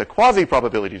about why it's a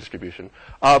quasi-probability distribution,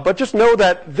 but just know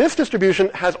that this distribution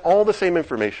has all the same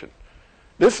information.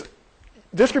 This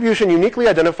distribution uniquely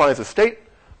identifies a state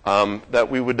that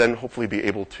we would then hopefully be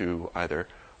able to either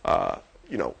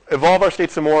evolve our state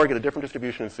some more, get a different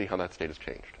distribution, and see how that state has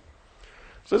changed.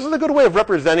 So this is a good way of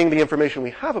representing the information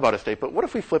we have about a state, but what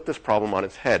if we flip this problem on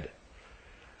its head?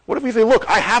 What if we say, look,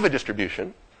 I have a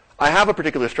distribution. I have a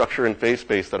particular structure in phase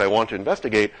space that I want to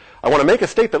investigate. I want to make a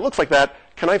state that looks like that.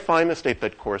 Can I find the state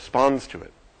that corresponds to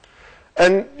it?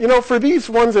 And, for these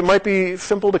ones, it might be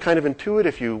simple to kind of intuit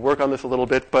if you work on this a little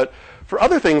bit. But for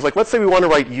other things, like let's say we want to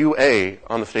write UA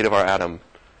on the state of our atom.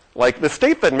 Like the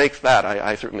state that makes that,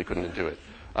 I certainly couldn't intuit.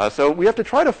 So we have to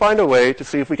try to find a way to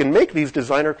see if we can make these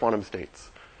designer quantum states.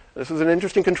 This is an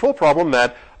interesting control problem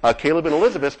that Caleb and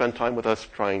Elizabeth spent time with us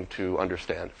trying to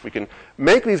understand. If we can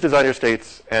make these designer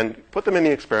states and put them in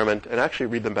the experiment and actually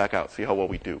read them back out, see how well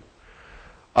we do.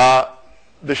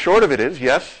 The short of it is,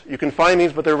 yes, you can find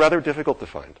these, but they're rather difficult to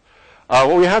find.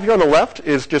 What we have here on the left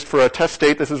is just for a test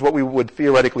state. This is what we would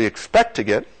theoretically expect to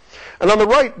get. And on the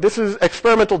right, this is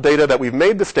experimental data that we've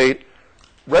made the state,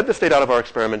 read the state out of our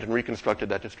experiment, and reconstructed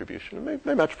that distribution. And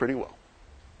they match pretty well.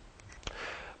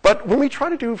 But when we try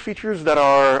to do features that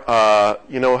are,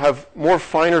 have more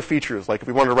finer features, like if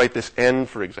we want to write this n,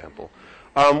 for example,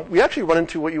 we actually run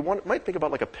into what you might think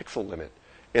about like a pixel limit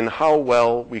in how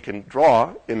well we can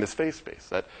draw in this phase space.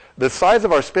 That the size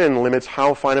of our spin limits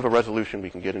how fine of a resolution we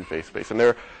can get in phase space. And there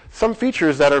are some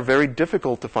features that are very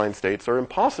difficult to find states or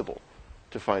impossible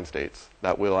to find states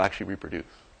that will actually reproduce.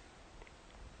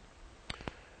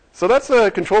 So that's a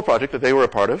control project that they were a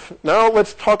part of. Now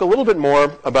let's talk a little bit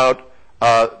more about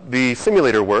the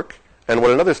simulator work and what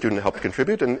another student helped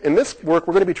contribute. And in this work,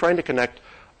 we're going to be trying to connect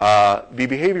the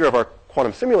behavior of our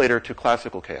quantum simulator to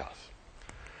classical chaos.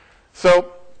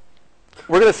 So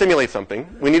we're going to simulate something.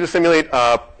 We need to simulate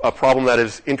a problem that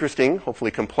is interesting,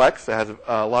 hopefully complex, that has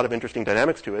a lot of interesting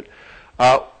dynamics to it.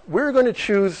 We're going to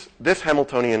choose this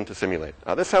Hamiltonian to simulate.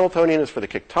 This Hamiltonian is for the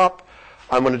kick top.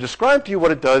 I'm going to describe to you what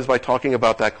it does by talking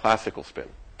about that classical spin.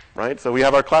 Right? So we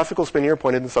have our classical spin here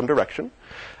pointed in some direction.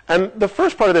 And the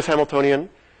first part of this Hamiltonian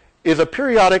is a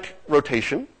periodic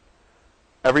rotation,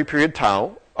 every period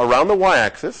tau, around the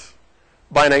y-axis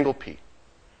by an angle p.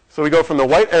 So we go from the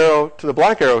white arrow to the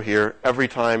black arrow here every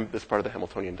time this part of the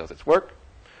Hamiltonian does its work.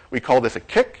 We call this a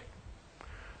kick.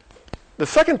 The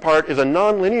second part is a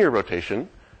nonlinear rotation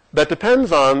that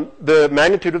depends on the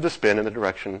magnitude of the spin in the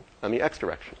direction, on the x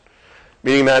direction.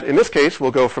 Meaning that in this case,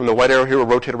 we'll go from the white arrow here, we'll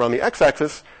rotate around the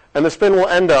x-axis, and the spin will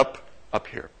end up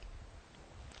here.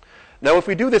 Now, if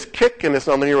we do this kick and this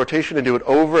nonlinear rotation and do it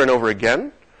over and over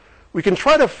again, we can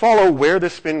try to follow where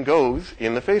this spin goes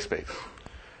in the phase space.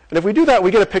 And if we do that,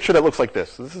 we get a picture that looks like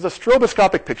this. So this is a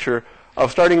stroboscopic picture of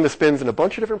starting the spins in a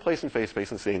bunch of different places in phase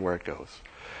space and seeing where it goes.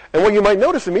 And what you might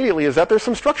notice immediately is that there's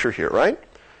some structure here, right?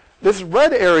 This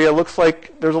red area looks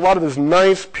like there's a lot of these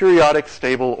nice periodic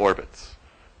stable orbits,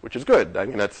 which is good. I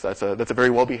mean, that's a very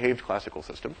well-behaved classical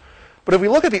system. But if we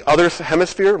look at the other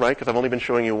hemisphere, right, because I've only been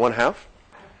showing you one half,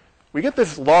 we get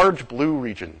this large blue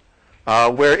region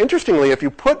where, interestingly, if you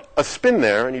put a spin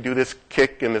there and you do this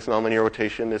kick and this nonlinear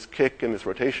rotation, this kick and this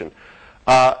rotation,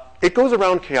 it goes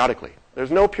around chaotically.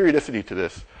 There's no periodicity to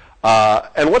this.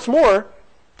 And what's more,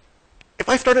 if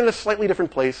I start in a slightly different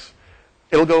place,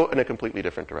 it'll go in a completely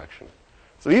different direction.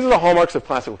 So these are the hallmarks of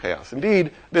classical chaos.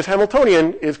 Indeed, this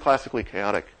Hamiltonian is classically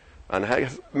chaotic and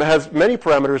has many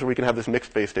parameters where we can have this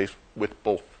mixed phase space with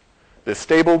both this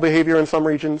stable behavior in some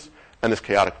regions and this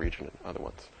chaotic region in other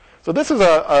ones. So this is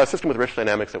a system with rich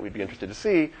dynamics that we'd be interested to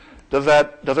see. Does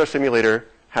our simulator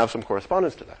have some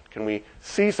correspondence to that? Can we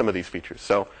see some of these features?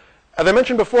 So as I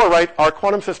mentioned before, right, our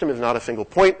quantum system is not a single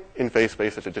point in phase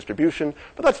space. It's a distribution,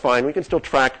 but that's fine. We can still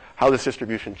track how this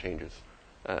distribution changes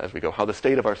as we go, how the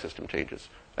state of our system changes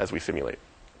as we simulate.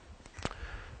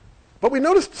 But we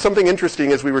noticed something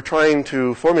interesting as we were trying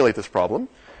to formulate this problem,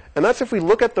 and that's if we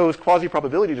look at those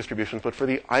quasi-probability distributions, but for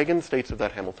the eigenstates of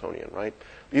that Hamiltonian, right?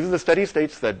 These are the steady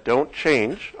states that don't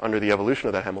change under the evolution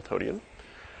of that Hamiltonian.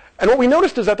 And what we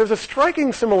noticed is that there's a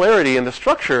striking similarity in the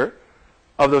structure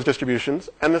of those distributions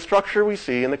and the structure we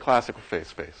see in the classical phase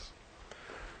space.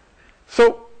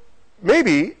 So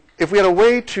maybe if we had a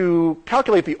way to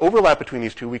calculate the overlap between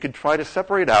these two, we could try to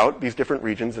separate out these different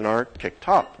regions in our kick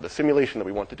top, the simulation that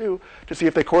we want to do, to see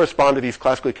if they correspond to these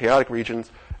classically chaotic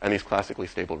regions and these classically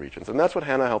stable regions. And that's what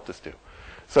Hanneke helped us do.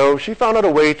 So she found out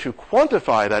a way to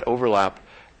quantify that overlap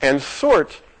and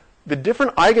sort the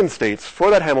different eigenstates for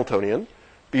that Hamiltonian.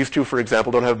 These two, for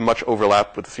example, don't have much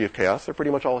overlap with the Sea of Chaos. They're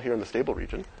pretty much all here in the stable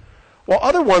region. While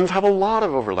other ones have a lot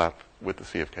of overlap with the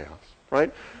Sea of Chaos,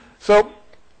 right? So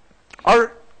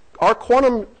our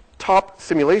quantum top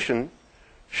simulation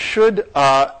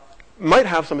might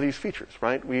have some of these features,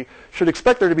 right? We should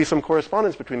expect there to be some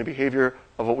correspondence between the behavior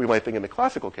of what we might think in the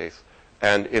classical case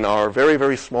and in our very,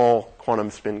 very small quantum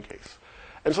spin case.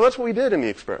 And so that's what we did in the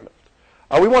experiment.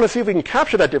 We want to see if we can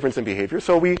capture that difference in behavior,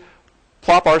 so we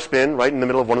plop our spin right in the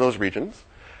middle of one of those regions,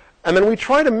 and then we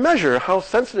try to measure how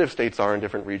sensitive states are in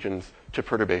different regions to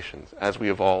perturbations as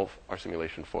we evolve our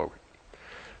simulation forward.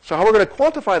 So how we're going to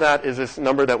quantify that is this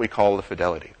number that we call the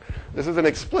fidelity. This is an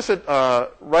explicit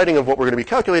writing of what we're going to be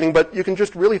calculating, but you can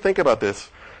just really think about this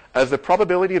as the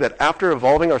probability that after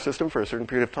evolving our system for a certain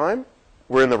period of time,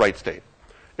 we're in the right state.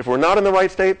 If we're not in the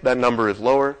right state, that number is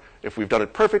lower. If we've done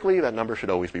it perfectly, that number should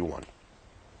always be 1.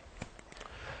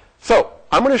 So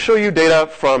I'm going to show you data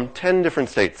from 10 different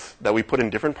states that we put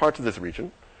in different parts of this region.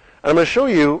 And I'm going to show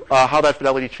you how that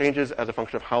fidelity changes as a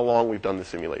function of how long we've done the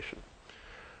simulation.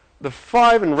 The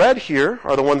 5 in red here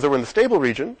are the ones that were in the stable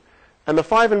region, and the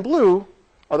 5 in blue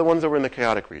are the ones that were in the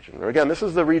chaotic region. Or again, this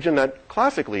is the region that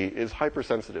classically is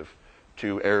hypersensitive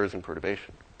to errors and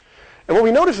perturbation. And what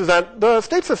we notice is that the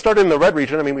states that started in the red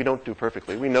region, I mean, we don't do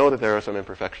perfectly. We know that there are some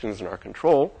imperfections in our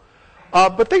control,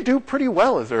 but they do pretty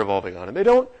well as they're evolving on. And they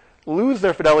don't lose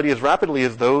their fidelity as rapidly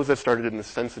as those that started in the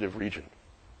sensitive region,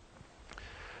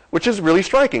 which is really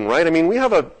striking, right? I mean, we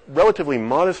have a relatively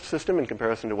modest system in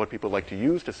comparison to what people like to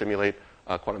use to simulate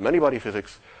quantum many-body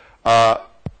physics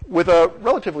with a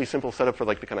relatively simple setup for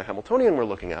like the kind of Hamiltonian we're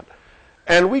looking at.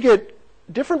 And we get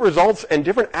different results and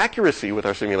different accuracy with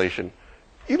our simulation,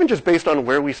 even just based on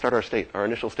where we start our state, our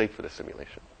initial state for this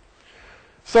simulation.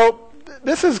 So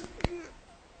this is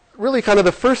really kind of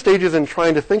the first stages in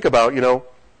trying to think about, you know,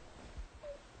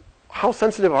 how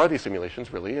sensitive are these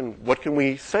simulations really, and what can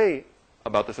we say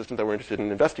about the system that we're interested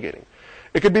in investigating?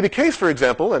 It could be the case, for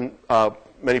example, and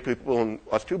many people, and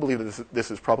us too, believe that this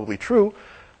is probably true,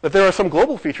 that there are some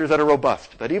global features that are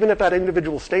robust, that even if that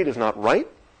individual state is not right,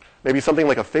 maybe something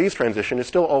like a phase transition is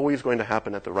still always going to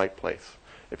happen at the right place,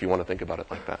 if you want to think about it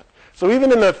like that. So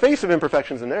even in the face of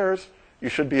imperfections and errors, you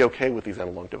should be okay with these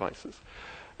analog devices.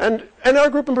 And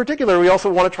our group in particular, we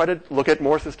also want to try to look at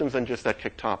more systems than just that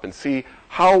kick top and see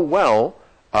how well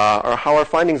or how our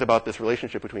findings about this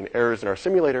relationship between errors in our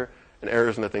simulator and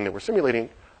errors in the thing that we're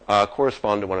simulating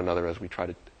correspond to one another as we try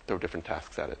to throw different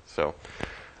tasks at it. So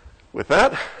with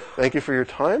that, thank you for your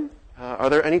time. Are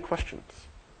there any questions?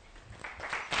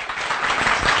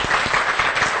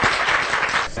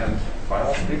 And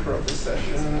final speaker of this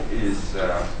session is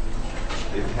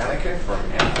Hanneke from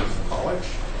Amherst College.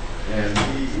 And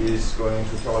he is going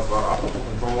to tell us about optical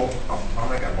control of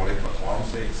atomic and molecular quantum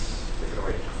states. Take it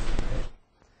away.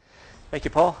 Thank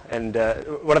you, Paul. And I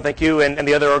want to thank you and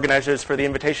the other organizers for the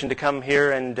invitation to come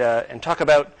here and talk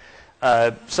about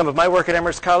some of my work at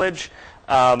Amherst College.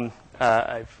 I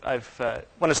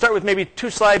want to start with maybe 2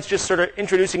 slides just sort of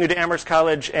introducing you to Amherst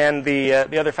College and the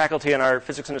other faculty in our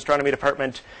physics and astronomy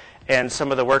department and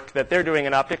some of the work that they're doing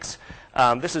in optics.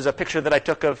 This is a picture that I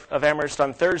took of Amherst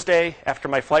on Thursday after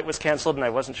my flight was canceled, and I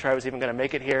wasn't sure I was even going to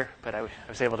make it here, but I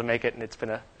was able to make it, and it's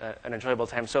been an enjoyable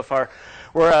time so far.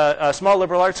 We're a small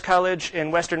liberal arts college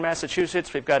in western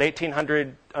Massachusetts. We've got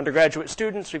 1,800 undergraduate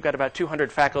students. We've got about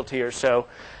 200 faculty or so.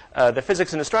 The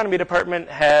physics and astronomy department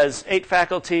has 8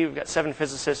 faculty. We've got 7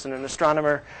 physicists and an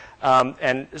astronomer.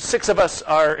 And 6 of us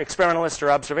are experimentalists or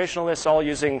observationalists, all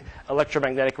using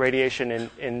electromagnetic radiation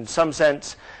in some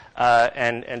sense.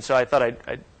 And so I thought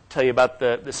I'd tell you about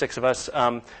the 6 of us.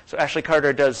 So Ashley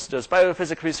Carter does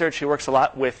biophysics research. She works a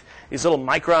lot with these little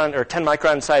micron or 10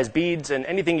 micron size beads, and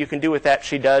anything you can do with that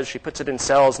she does. She puts it in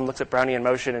cells and looks at Brownian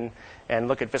motion and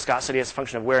look at viscosity as a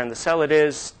function of where in the cell it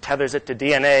is, tethers it to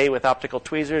DNA with optical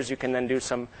tweezers. You can then do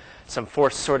some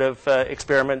force sort of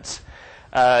experiments.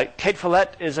 Kate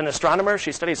Follett is an astronomer.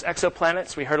 She studies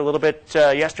exoplanets. We heard a little bit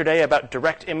yesterday about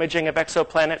direct imaging of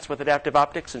exoplanets with adaptive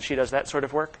optics, and she does that sort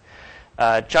of work.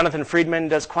 Jonathan Friedman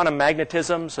does quantum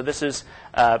magnetism. So this is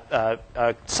a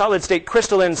solid-state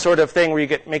crystalline sort of thing where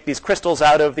you make these crystals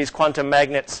out of these quantum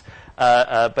magnets,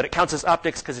 but it counts as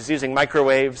optics because he's using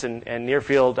microwaves and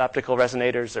near-field optical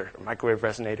resonators or microwave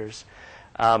resonators.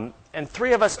 And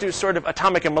 3 of us do sort of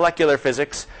atomic and molecular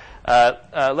physics.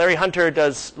 Larry Hunter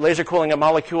does laser cooling of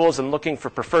molecules and looking for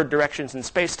preferred directions in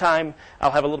space-time.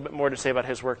 I'll have a little bit more to say about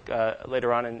his work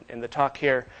later on in the talk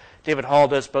here. David Hall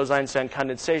does Bose-Einstein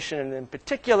condensation, and in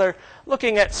particular,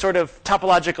 looking at sort of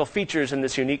topological features in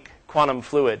this unique quantum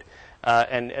fluid.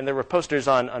 And there were posters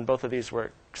on both of these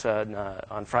works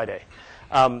on Friday.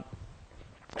 And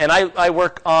I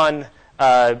work on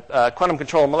quantum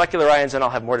control of molecular ions, and I'll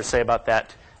have more to say about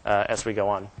that as we go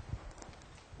on.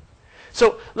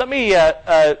 So let me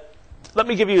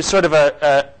give you sort of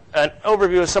an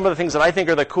overview of some of the things that I think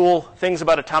are the cool things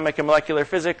about atomic and molecular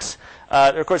physics.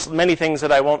 There are, of course, many things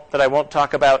that I won't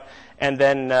talk about. And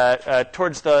then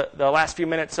towards the last few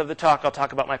minutes of the talk, I'll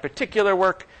talk about my particular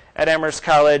work at Amherst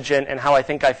College and how I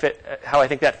think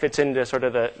that fits into sort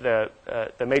of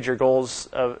the major goals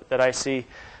that I see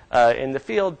in the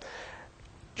field.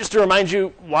 Just to remind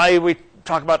you why we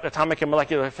talk about atomic and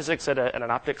molecular physics at an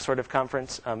optics sort of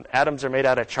conference. Atoms are made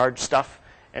out of charged stuff,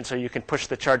 and so you can push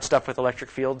the charged stuff with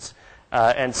electric fields.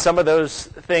 And some of those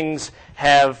things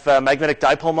have magnetic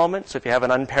dipole moments. So if you have an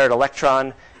unpaired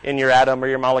electron in your atom or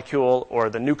your molecule, or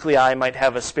the nuclei might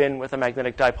have a spin with a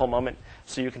magnetic dipole moment,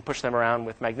 so you can push them around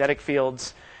with magnetic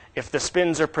fields. If the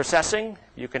spins are precessing,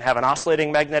 you can have an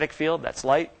oscillating magnetic field. That's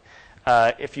light.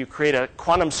 If you create a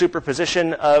quantum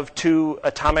superposition of two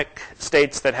atomic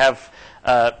states that have,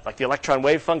 like the electron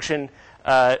wave function,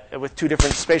 with two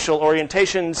different spatial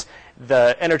orientations,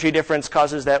 the energy difference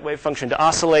causes that wave function to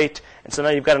oscillate. And so now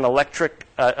you've got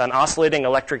an oscillating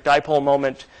electric dipole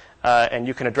moment, and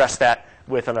you can address that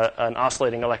with an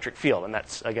oscillating electric field. And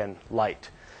that's, again, light.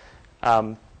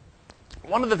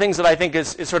 One of the things that I think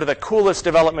is sort of the coolest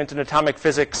development in atomic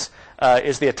physics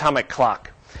is the atomic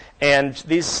clock. And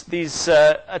these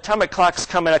atomic clocks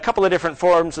come in a couple of different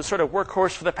forms. The sort of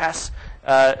workhorse for the past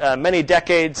many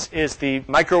decades is the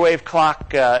microwave clock,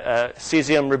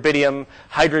 cesium, rubidium,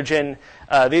 hydrogen.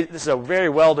 This is a very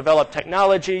well-developed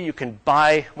technology. You can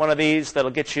buy one of these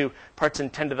that'll get you parts in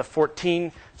 10 to the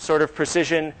 14 sort of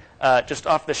precision just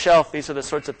off the shelf. These are the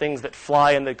sorts of things that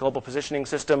fly in the global positioning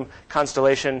system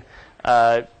constellation.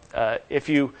 If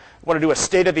you want to do a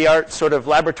state-of-the-art sort of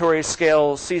laboratory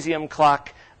scale cesium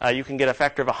clock, you can get a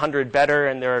factor of 100 better,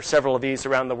 and there are several of these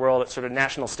around the world at sort of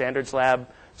national standards lab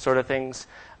sort of things.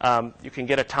 You can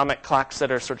get atomic clocks that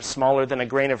are sort of smaller than a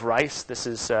grain of rice. This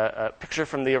is a picture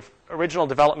from the original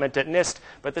development at NIST,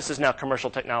 but this is now commercial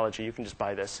technology. You can just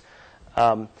buy this.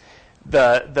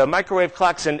 The microwave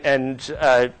clocks and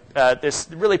this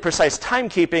really precise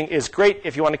timekeeping is great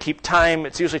if you want to keep time.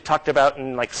 It's usually talked about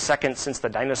in like seconds since the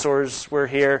dinosaurs were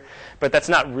here, but that's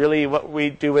not really what we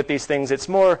do with these things. It's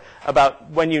more about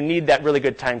when you need that really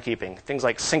good timekeeping, things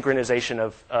like synchronization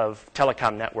of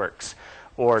telecom networks,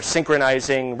 or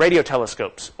synchronizing radio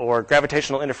telescopes, or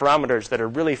gravitational interferometers that are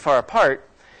really far apart.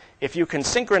 If you can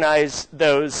synchronize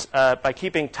those by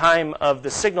keeping time of the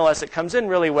signal as it comes in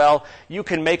really well, you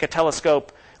can make a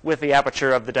telescope with the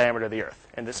aperture of the diameter of the Earth.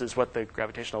 And this is what the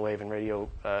gravitational wave and radio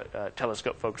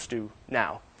telescope folks do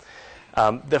now.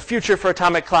 The future for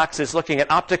atomic clocks is looking at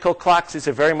optical clocks. These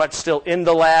are very much still in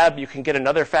the lab. You can get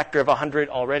another factor of 100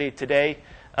 already today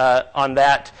on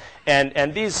that.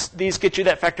 And these get you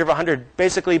that factor of 100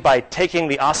 basically by taking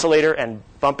the oscillator and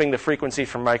bumping the frequency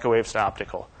from microwaves to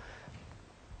optical.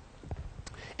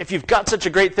 If you've got such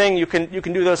a great thing, you can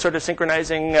do those sort of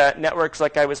synchronizing networks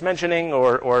like I was mentioning,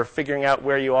 or figuring out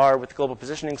where you are with the global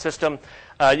positioning system.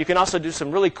 You can also do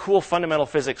some really cool fundamental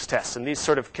physics tests, and these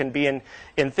sort of can be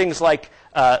in things like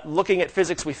looking at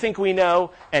physics we think we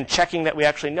know and checking that we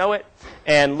actually know it,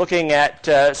 and looking at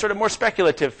sort of more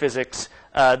speculative physics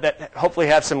that hopefully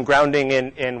have some grounding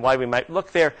in why we might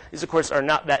look there. These, of course, are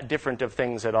not that different of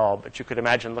things at all, but you could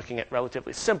imagine looking at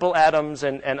relatively simple atoms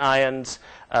and ions,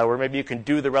 where maybe you can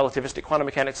do the relativistic quantum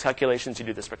mechanics calculations, you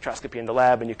do the spectroscopy in the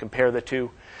lab, and you compare the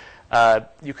two.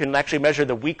 You can actually measure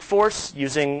the weak force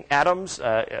using atoms.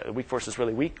 The weak force is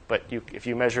really weak, but if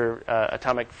you measure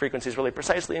atomic frequencies really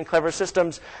precisely in clever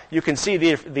systems, you can see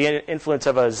the influence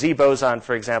of a Z boson,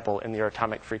 for example, in your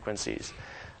atomic frequencies.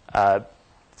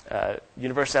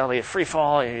 Universality of free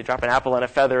fall, you drop an apple and a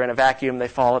feather in a vacuum, they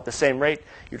fall at the same rate.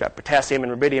 You drop potassium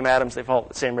and rubidium atoms, they fall at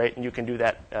the same rate, and you can do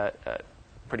that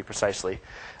pretty precisely.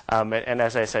 And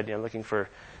as I said, looking for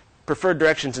preferred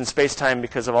directions in space-time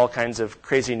because of all kinds of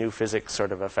crazy new physics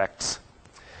sort of effects.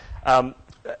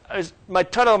 My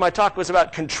title of my talk was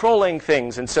about controlling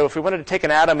things, and so if we wanted to take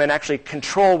an atom and actually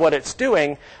control what it's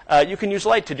doing, you can use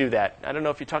light to do that. I don't know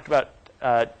if you talked about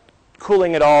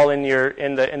cooling at all in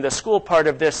the school part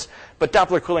of this, but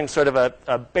Doppler cooling is sort of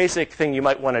a basic thing you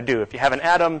might want to do. If you have an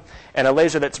atom and a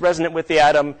laser that's resonant with the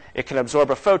atom, it can absorb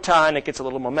a photon. It gets a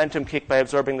little momentum kick by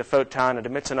absorbing the photon. It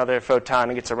emits another photon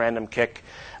and gets a random kick.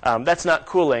 That's not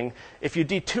cooling. If you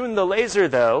detune the laser,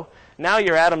 though, now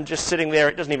your atom just sitting there,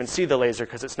 it doesn't even see the laser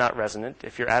because it's not resonant.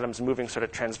 If your atom's moving sort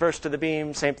of transverse to the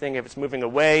beam, same thing. If it's moving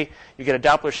away, you get a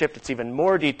Doppler shift. It's even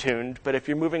more detuned. But if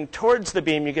you're moving towards the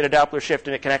beam, you get a Doppler shift,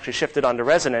 and it can actually shift it onto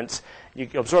resonance. You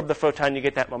absorb the photon, you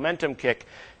get that momentum kick.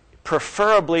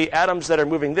 Preferably, atoms that are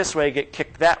moving this way get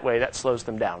kicked that way. That slows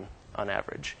them down on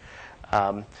average.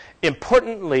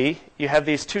 Importantly, you have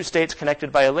these two states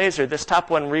connected by a laser. This top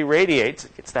one re-radiates.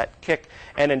 It gets that kick.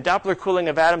 And in Doppler cooling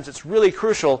of atoms, it's really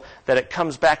crucial that it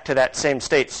comes back to that same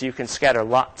state so you can scatter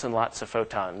lots and lots of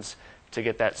photons to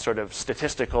get that sort of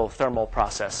statistical thermal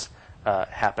process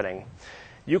happening.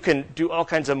 You can do all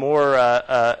kinds of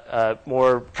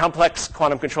more complex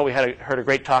quantum control. We heard a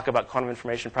great talk about quantum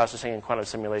information processing and quantum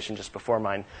simulation just before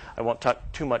mine. I won't talk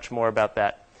too much more about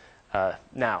that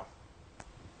now.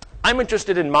 I'm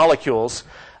interested in molecules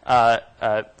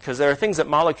because there are things that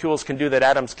molecules can do that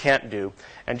atoms can't do.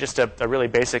 And just a really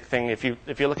basic thing, if you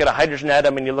look at a hydrogen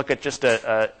atom and you look at just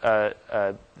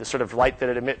the sort of light that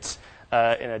it emits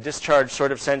in a discharge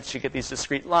sort of sense, you get these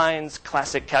discrete lines,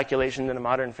 classic calculation in a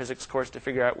modern physics course to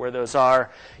figure out where those are.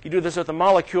 You do this with a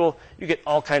molecule, you get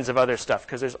all kinds of other stuff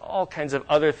because there's all kinds of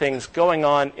other things going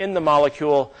on in the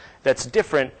molecule that's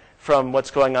different from what's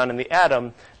going on in the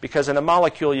atom, because in a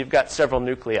molecule you've got several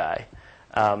nuclei.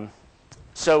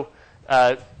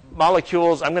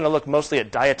 Molecules, I'm going to look mostly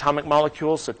at diatomic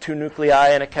molecules, so two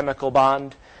nuclei in a chemical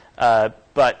bond,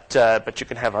 but you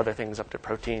can have other things up to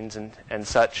proteins and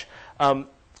such.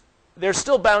 There's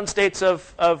still bound states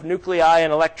of nuclei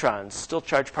and electrons, still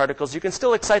charged particles. You can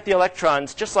still excite the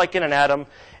electrons just like in an atom,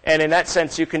 and in that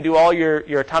sense you can do all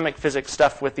your atomic physics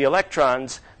stuff with the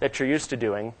electrons that you're used to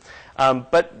doing.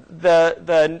 But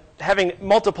having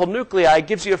multiple nuclei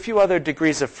gives you a few other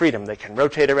degrees of freedom. They can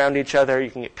rotate around each other.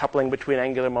 You can get coupling between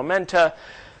angular momenta.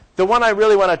 The one I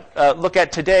really want to look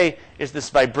at today is this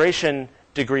vibration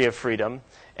degree of freedom.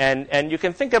 And you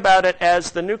can think about it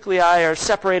as the nuclei are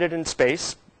separated in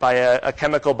space by a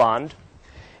chemical bond.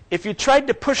 If you tried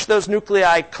to push those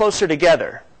nuclei closer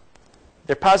together,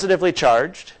 they're positively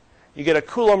charged. You get a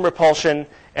Coulomb repulsion,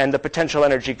 and the potential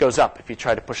energy goes up if you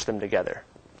try to push them together.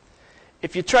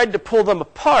 If you tried to pull them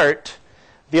apart,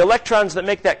 the electrons that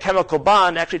make that chemical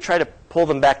bond actually try to pull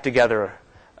them back together.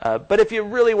 But if you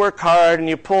really work hard and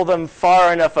you pull them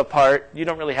far enough apart, you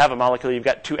don't really have a molecule. You've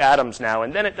got two atoms now,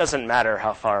 and then it doesn't matter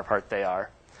how far apart they are.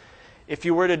 If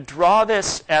you were to draw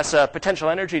this as a potential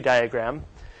energy diagram,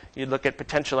 you'd look at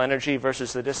potential energy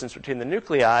versus the distance between the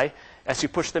nuclei. As you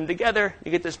push them together, you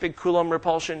get this big Coulomb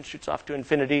repulsion, shoots off to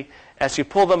infinity. As you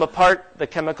pull them apart, the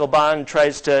chemical bond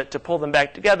tries to pull them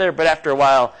back together, but after a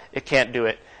while, it can't do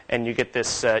it, and you get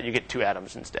this. You get two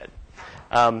atoms instead.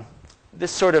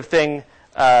 This sort of thing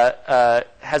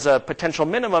has a potential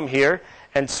minimum here,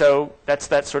 and so that's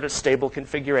that sort of stable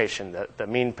configuration.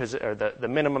 The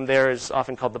minimum there is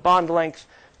often called the bond length.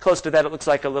 Close to that, it looks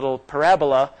like a little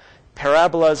parabola.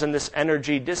 Parabolas in this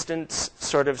energy distance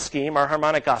sort of scheme are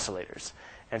harmonic oscillators.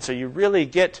 And so you really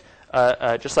get,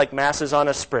 just like masses on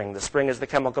a spring. The spring is the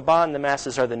chemical bond. The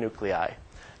masses are the nuclei.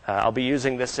 I'll be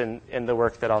using this in the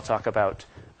work that I'll talk about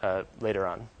later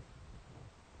on.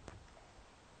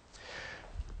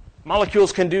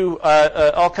 Molecules can do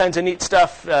all kinds of neat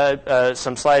stuff.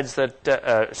 Some slides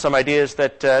some ideas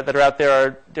that are out there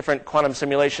are different quantum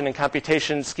simulation and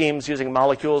computation schemes using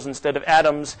molecules instead of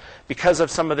atoms because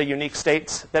of some of the unique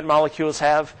states that molecules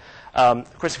have.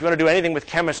 Of course, if you want to do anything with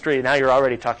chemistry, now you're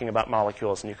already talking about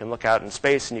molecules, and you can look out in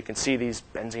space and you can see these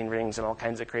benzene rings and all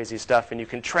kinds of crazy stuff, and you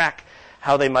can track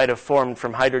how they might have formed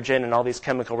from hydrogen and all these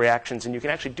chemical reactions, and you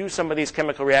can actually do some of these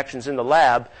chemical reactions in the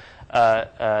lab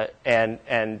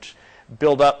and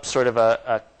build up sort of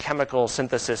a chemical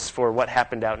synthesis for what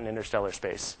happened out in interstellar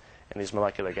space in these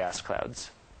molecular gas clouds.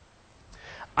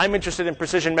 I'm interested in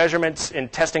precision measurements in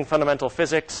testing fundamental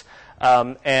physics,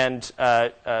 and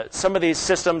some of these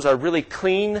systems are really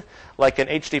clean, like an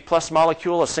HD plus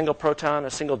molecule, a single proton,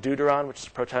 a single deuteron, which is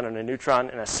a proton and a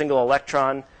neutron, and a single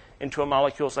electron into a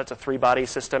molecule. So that's a three-body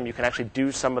system. You can actually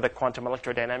do some of the quantum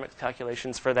electrodynamics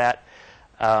calculations for that.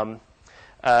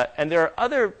 And there are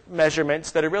other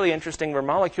measurements that are really interesting where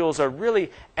molecules are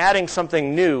really adding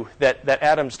something new that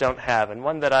atoms don't have. And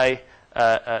one that I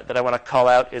want to call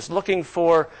out is looking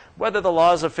for whether the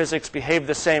laws of physics behave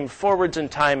the same forwards in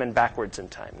time and backwards in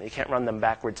time. You can't run them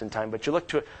backwards in time, but you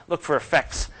look for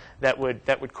effects that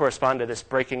would correspond to this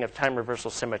breaking of time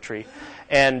reversal symmetry.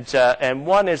 And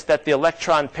one is that the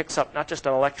electron picks up not just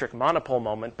an electric monopole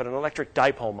moment, but an electric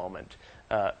dipole moment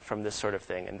from this sort of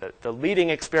thing. And the leading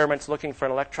experiments looking for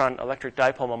an electron-electric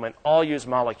dipole moment all use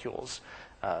molecules.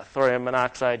 Thorium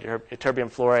monoxide,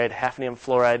 ytterbium fluoride, hafnium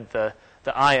fluoride, the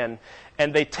ion.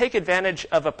 And they take advantage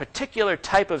of a particular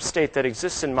type of state that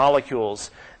exists in molecules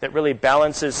that really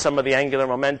balances some of the angular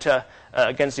momenta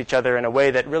against each other in a way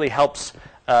that really helps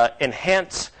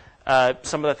enhance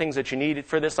some of the things that you need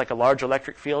for this, like a large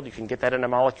electric field. You can get that in a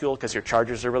molecule because your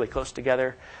charges are really close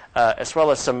together, as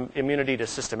well as some immunity to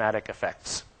systematic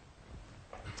effects.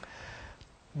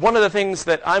 One of the things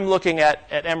that I'm looking at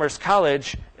Amherst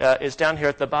College is down here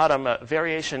at the bottom, a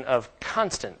variation of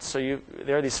constants. So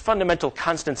there are these fundamental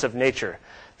constants of nature,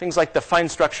 things like the fine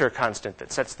structure constant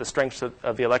that sets the strength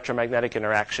of the electromagnetic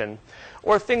interaction,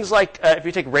 or things like if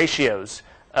you take ratios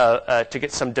to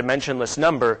get some dimensionless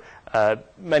number,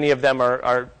 many of them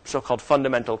are so-called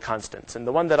fundamental constants. And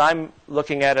the one that I'm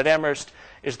looking at Amherst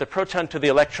is the proton to the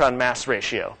electron mass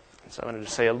ratio. So I'm going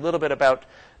to say a little bit about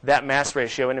that mass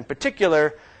ratio, and in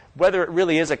particular, whether it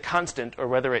really is a constant or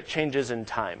whether it changes in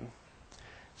time.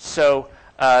 So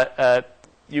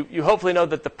you hopefully know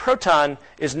that the proton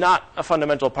is not a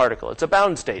fundamental particle. It's a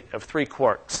bound state of 3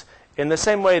 quarks. In the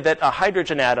same way that a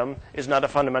hydrogen atom is not a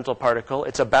fundamental particle,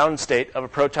 it's a bound state of a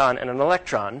proton and an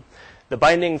electron. The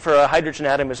binding for a hydrogen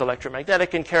atom is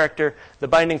electromagnetic in character. The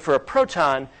binding for a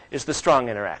proton is the strong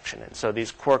interaction. And so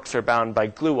these quarks are bound by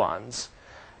gluons.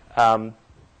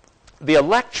 The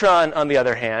electron, on the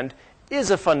other hand,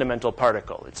 is a fundamental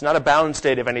particle. It's not a bound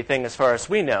state of anything as far as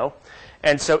we know.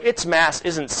 And so its mass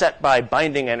isn't set by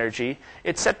binding energy.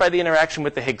 It's set by the interaction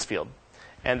with the Higgs field.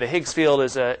 And the Higgs field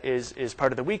is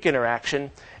part of the weak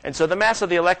interaction. And so the mass of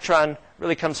the electron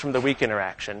really comes from the weak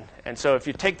interaction. And so if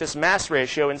you take this mass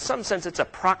ratio, in some sense it's a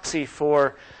proxy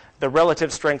for the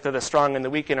relative strength of the strong and the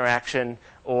weak interaction,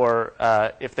 or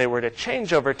if they were to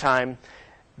change over time,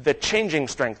 the changing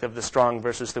strength of the strong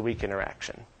versus the weak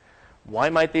interaction. Why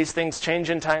might these things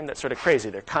change in time? That's sort of crazy.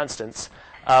 They're constants.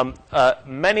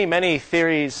 Many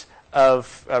theories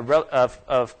of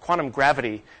quantum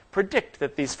gravity predict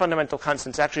that these fundamental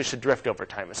constants actually should drift over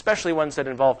time, especially ones that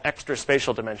involve extra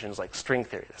spatial dimensions like string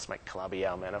theory. That's my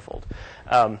Calabi-Yau manifold.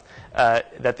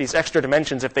 That these extra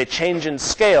dimensions, if they change in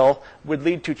scale, would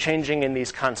lead to changing in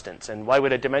these constants. And why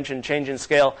would a dimension change in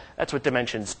scale? That's what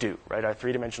dimensions do, right? Our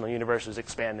three-dimensional universe is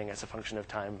expanding as a function of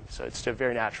time, so it's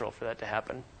very natural for that to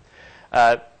happen.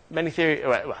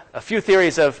 A few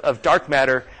theories of dark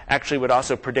matter actually would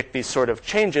also predict these sort of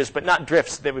changes, but not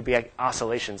drifts. They would be like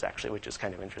oscillations, actually, which is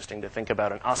kind of interesting to think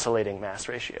about, an oscillating mass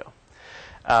ratio.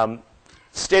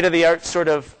 State-of-the-art sort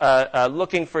of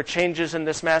looking for changes in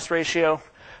this mass ratio.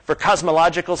 For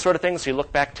cosmological sort of things, so you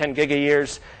look back 10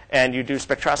 gigayears and you do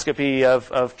spectroscopy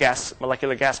of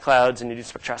molecular gas clouds, and you do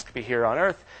spectroscopy here on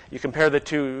Earth. You compare the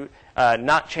two,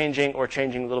 not changing or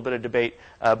changing, a little bit of debate,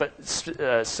 but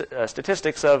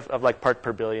statistics of like part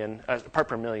per million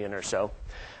or so.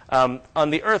 On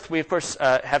the Earth, we, of course,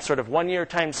 have sort of one-year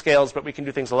time scales, but we can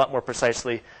do things a lot more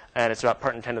precisely, and it's about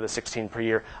part in 10 to the 16 per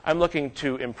year. I'm looking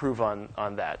to improve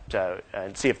on that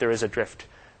and see if there is a drift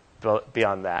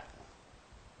beyond that.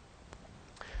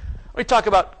 We talk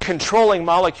about controlling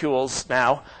molecules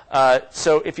now.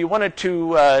 So if you wanted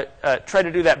to try to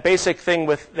do that basic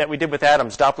thing that we did with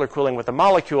atoms, Doppler cooling with a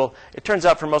molecule, it turns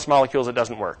out for most molecules it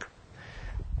doesn't work.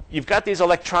 You've got these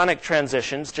electronic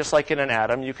transitions, just like in an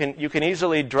atom. You can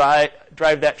easily drive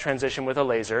that transition with a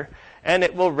laser, and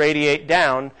it will radiate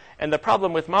down. And the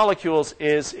problem with molecules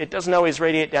is it doesn't always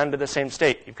radiate down to the same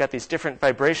state. You've got these different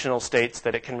vibrational states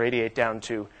that it can radiate down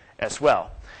to as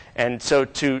well. And so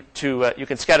you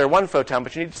can scatter one photon,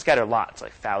 but you need to scatter lots,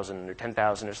 like 1,000 or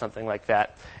 10,000 or something like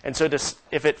that. And so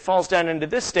if it falls down into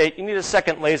this state, you need a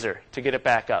second laser to get it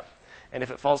back up. And if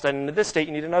it falls down into this state,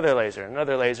 you need another laser,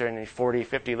 and you need 40,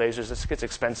 50 lasers. This gets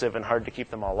expensive and hard to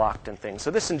keep them all locked and things.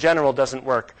 So this, in general, doesn't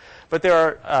work. But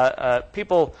there are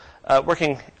people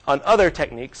working on other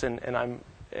techniques, and I'm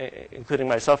including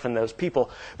myself in those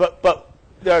people. But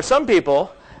there are some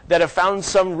people that have found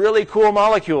some really cool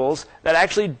molecules that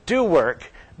actually do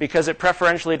work because it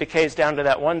preferentially decays down to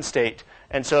that one state.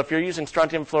 And so if you're using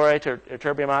strontium fluoride or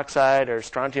ytterbium oxide or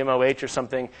strontium OH or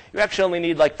something, you actually only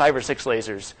need like 5 or 6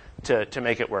 lasers to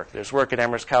make it work. There's work at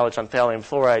Amherst College on thallium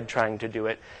fluoride trying to do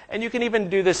it. And you can even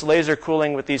do this laser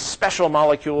cooling with these special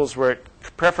molecules where it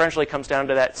preferentially comes down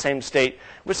to that same state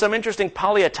with some interesting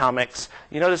polyatomics.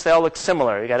 You notice they all look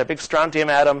similar. You got a big strontium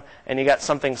atom, and you got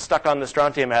something stuck on the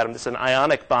strontium atom. This is an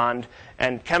ionic bond,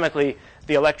 and chemically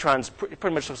the electrons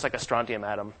pretty much looks like a strontium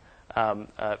atom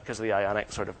because of the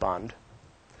ionic sort of bond.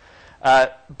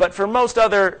 But for most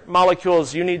other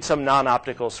molecules, you need some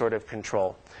non-optical sort of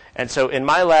control. And so in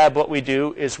my lab, what we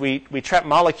do is we trap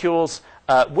molecules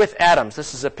with atoms.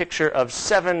 This is a picture of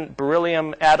 7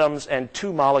 beryllium atoms and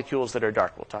 2 molecules that are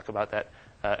dark. We'll talk about that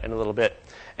in a little bit.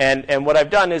 And what I've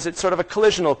done is it's sort of a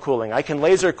collisional cooling. I can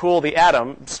laser cool the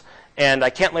atoms, and I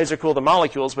can't laser cool the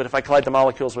molecules, but if I collide the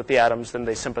molecules with the atoms, then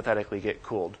they sympathetically get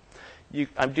cooled.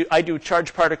 I do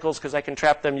charged particles because I can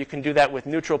trap them. You can do that with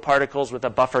neutral particles with a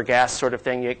buffer gas sort of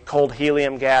thing. You get cold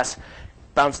helium gas,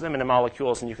 bounce them into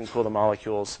molecules, and you can cool the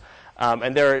molecules.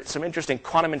 And there are some interesting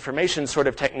quantum information sort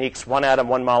of techniques, one atom,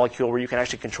 one molecule, where you can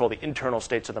actually control the internal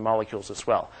states of the molecules as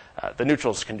well. The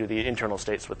neutrals can do the internal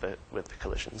states with the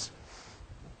collisions.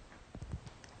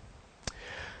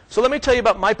 So let me tell you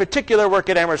about my particular work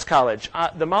at Amherst College.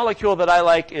 The molecule that I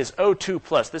like is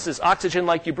O2+. This is oxygen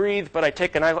like you breathe, but I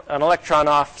take an electron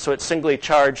off so it's singly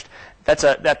charged.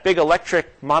 That big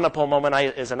electric monopole moment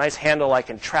is a nice handle. I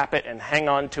can trap it and hang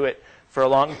on to it for a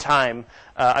long time.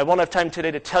 I won't have time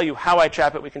today to tell you how I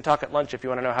trap it. We can talk at lunch if you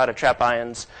want to know how to trap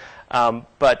ions.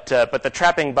 But the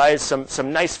trapping buys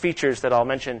some nice features that I'll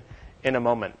mention in a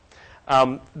moment.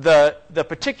 The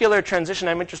particular transition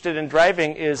I'm interested in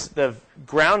driving is the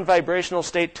ground vibrational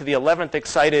state to the 11th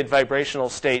excited vibrational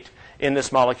state in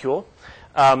this molecule.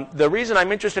 The reason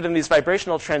I'm interested in these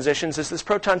vibrational transitions is this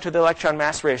proton to the electron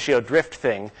mass ratio drift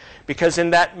thing, because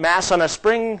in that mass on a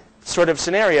spring sort of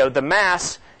scenario, the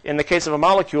mass, in the case of a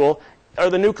molecule, are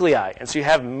the nuclei. And so you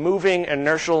have moving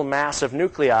inertial mass of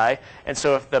nuclei. And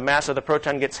so if the mass of the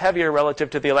proton gets heavier relative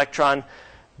to the electron,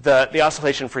 the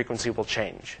oscillation frequency will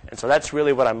change. And so that's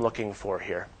really what I'm looking for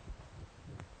here.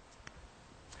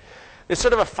 There's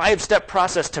sort of a 5-step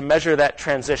process to measure that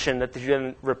transition that you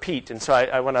then repeat. And so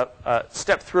I want to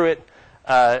step through it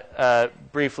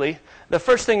briefly. The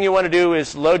first thing you want to do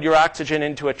is load your oxygen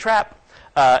into a trap.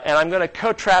 And I'm going to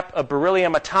co-trap a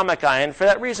beryllium atomic ion for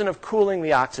that reason of cooling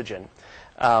the oxygen.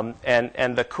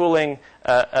 And the cooling,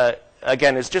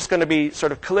 again, is just going to be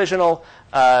sort of collisional,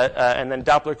 and then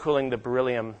Doppler cooling the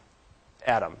beryllium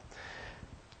atom.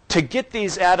 To get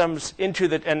these atoms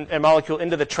into a molecule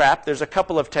into the trap, there's a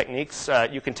couple of techniques.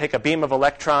 You can take a beam of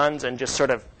electrons and just sort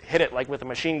of hit it like with a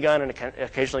machine gun, and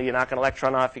occasionally you knock an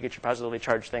electron off, you get your positively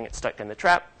charged thing, it's stuck in the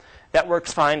trap. That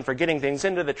works fine for getting things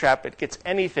into the trap. It gets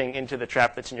anything into the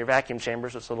trap that's in your vacuum chamber,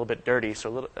 so it's a little bit dirty.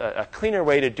 So a cleaner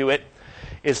way to do it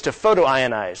is to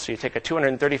photoionize. So you take a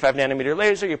 235 nanometer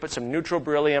laser, you put some neutral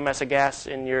beryllium as a gas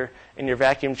in your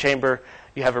vacuum chamber.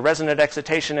 You have a resonant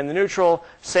excitation in the neutral.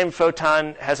 Same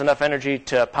photon has enough energy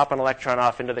to pop an electron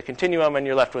off into the continuum, and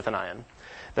you're left with an ion.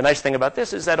 The nice thing about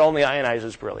this is that only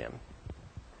ionizes beryllium.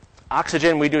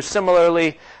 Oxygen, we do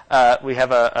similarly. We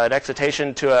have an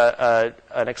excitation to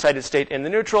an excited state in the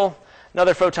neutral.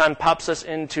 Another photon pops us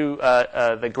into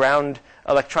the ground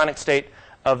electronic state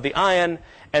of the ion.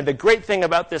 And the great thing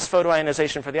about this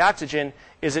photoionization for the oxygen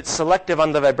is it's selective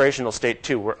on the vibrational state,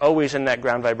 too. We're always in that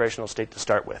ground vibrational state to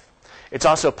start with. It's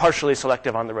also partially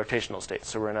selective on the rotational state,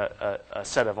 so we're in a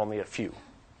set of only a few.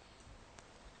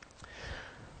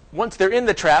 Once they're in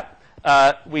the trap,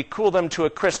 we cool them to a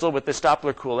crystal with this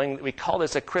Doppler cooling. We call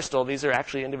this a crystal. These are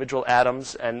actually individual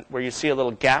atoms, and where you see a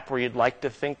little gap where you'd like to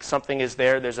think something is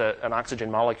there, there's an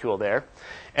oxygen molecule there.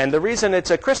 And the reason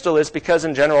it's a crystal is because,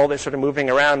 in general, they're sort of moving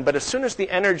around. But as soon as the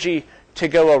energy to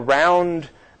go around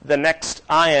the next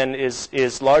ion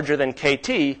is larger than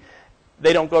kT,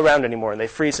 they don't go around anymore, and they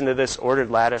freeze into this ordered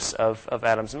lattice of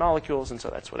atoms and molecules, and so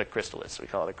that's what a crystal is. So we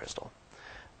call it a crystal.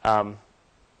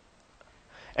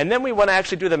 And then we want to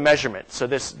actually do the measurement. So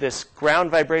this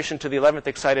ground vibration to the 11th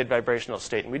excited vibrational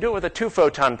state. And we do it with a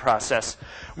 2-photon process.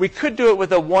 We could do it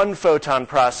with a 1-photon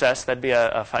process. That'd be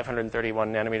a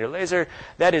 531 nanometer laser.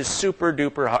 That is super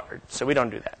duper hard. So we don't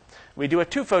do that. We do a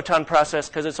 2-photon process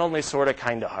because it's only sort of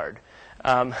kind of hard.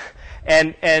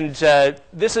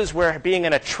 This is where being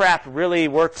in a trap really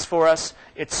works for us.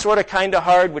 It's sort of kind of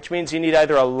hard, which means you need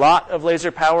either a lot of laser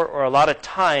power or a lot of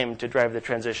time to drive the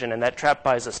transition. And that trap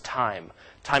buys us time.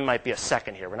 Time might be a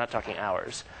second here. We're not talking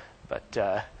hours,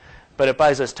 but it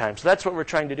buys us time. So that's what we're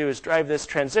trying to do, is drive this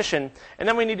transition. And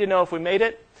then we need to know if we made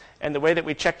it. And the way that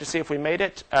we check to see if we made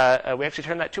it, we actually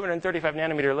turn that 235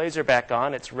 nanometer laser back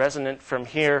on. It's resonant from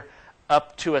here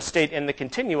up to a state in the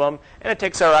continuum. And it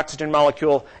takes our oxygen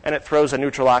molecule, and it throws a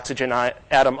neutral oxygen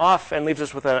atom off and leaves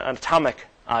us with an atomic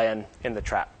ion in the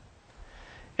trap.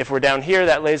 If we're down here,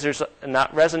 that laser's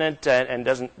not resonant and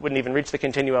wouldn't even reach the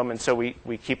continuum, and so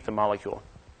we keep the molecule.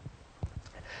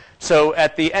 So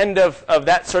at the end of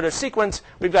that sort of sequence,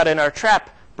 we've got in our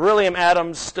trap beryllium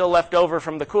atoms still left over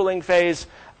from the cooling phase,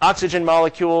 oxygen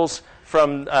molecules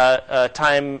from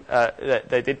time that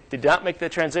they did not make the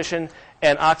transition,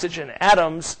 and oxygen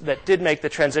atoms that did make the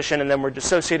transition and then were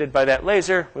dissociated by that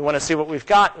laser. We want to see what we've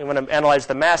got. We want to analyze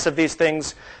the mass of these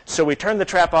things. So we turn the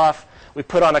trap off. We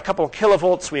put on a couple of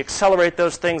kilovolts. We accelerate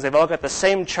those things. They've all got the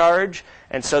same charge,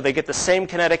 and so they get the same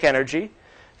kinetic energy.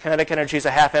 Kinetic energy is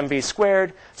a half mv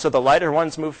squared, so the lighter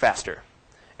ones move faster.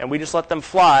 And we just let them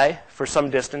fly for some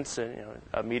distance,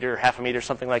 a meter, half a meter,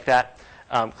 something like that,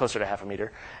 closer to half a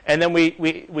meter. And then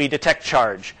we detect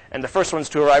charge. And the first ones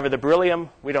to arrive are the beryllium.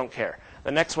 We don't care.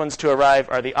 The next ones to arrive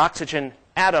are the oxygen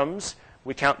atoms.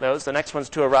 We count those. The next ones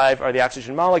to arrive are the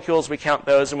oxygen molecules. We count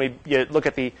those, and you look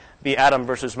at the atom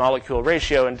versus molecule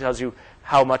ratio, and it tells you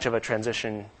how much of a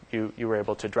transition you were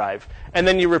able to drive. And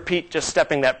then you repeat just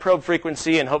stepping that probe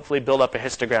frequency and hopefully build up a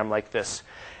histogram like this.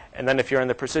 And then if you're in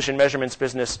the precision measurements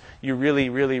business, you really,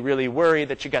 really, really worry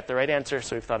that you got the right answer,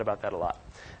 so we've thought about that a lot.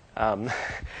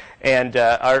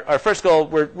 Our first goal,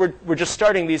 we're just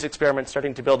starting these experiments,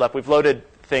 starting to build up. We've loaded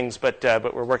things, but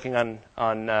we're working on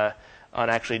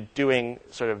actually doing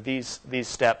sort of these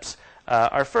steps.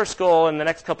 Our first goal in the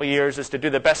next couple of years is to do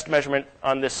the best measurement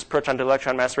on this proton to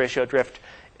electron mass ratio drift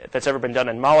that's ever been done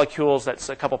in molecules. That's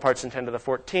a couple parts in 10 to the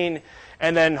 14.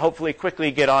 And then hopefully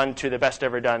quickly get on to the best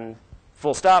ever done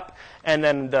full stop. And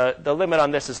then the limit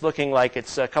on this is looking like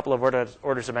it's a couple of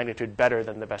orders of magnitude better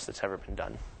than the best that's ever been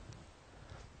done.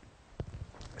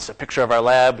 It's a picture of our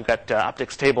lab. We've got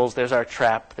optics tables. There's our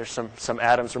trap. There's some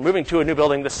atoms. We're moving to a new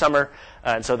building this summer,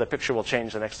 and so the picture will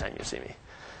change the next time you see me.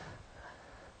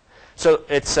 So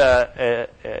it's a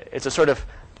sort of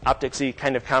optics-y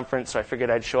kind of conference, so I figured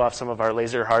I'd show off some of our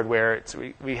laser hardware.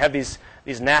 We have these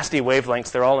nasty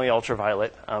wavelengths. They're all in the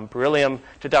ultraviolet. Beryllium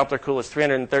to Doppler cool is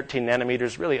 313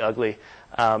 nanometers, really ugly.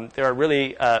 There are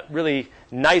really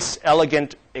nice,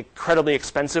 elegant, incredibly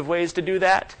expensive ways to do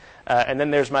that. And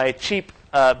then there's my cheap,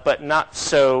 but not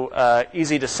so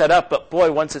easy to set up. But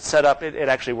boy, once it's set up, it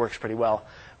actually works pretty well.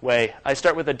 I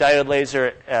start with a diode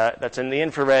laser that's in the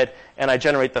infrared, and I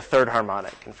generate the third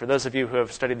harmonic. And for those of you who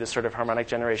have studied this sort of harmonic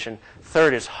generation,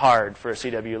 third is hard for a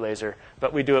CW laser.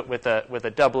 But we do it with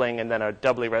a doubling and then a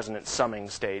doubly resonant summing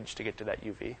stage to get to that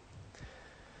UV.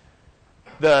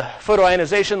 The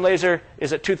photoionization laser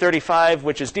is at 235,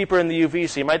 which is deeper in the UV,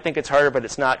 so you might think it's harder, but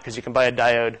it's not, because you can buy a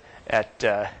diode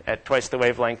at twice the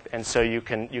wavelength, and so you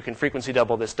can frequency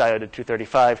double this diode at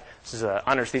 235. This is an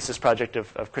honors thesis project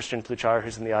of Christian Pluchar,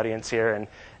 who's in the audience here,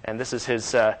 and this is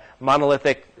his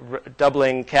monolithic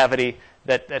doubling cavity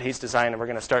that he's designed, and we're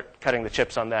going to start cutting the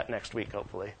chips on that next week,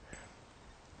 hopefully.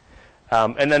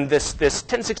 And then this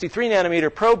 1063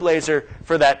 nanometer probe laser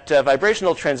for that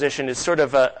vibrational transition is sort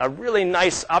of a really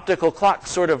nice optical clock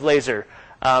sort of laser.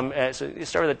 So you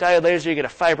start with a diode laser, you get a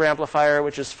fiber amplifier,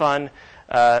 which is fun.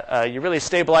 You really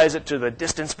stabilize it to the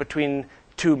distance between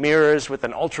two mirrors with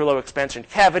an ultra-low expansion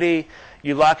cavity.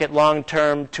 You lock it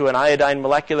long-term to an iodine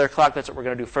molecular clock. That's what we're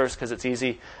going to do first because it's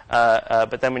easy.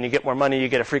 But then when you get more money, you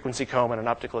get a frequency comb and an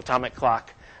optical atomic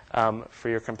clock for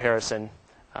your comparison.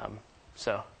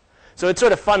 So it's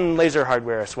sort of fun laser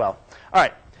hardware as well. All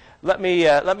right, let me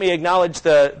acknowledge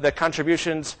the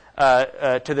contributions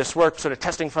to this work, sort of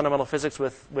testing fundamental physics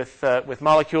with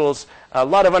molecules. A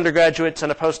lot of undergraduates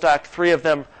and a postdoc. 3 of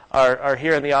them are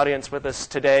here in the audience with us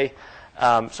today.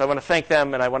 So I want to thank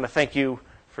them, and I want to thank you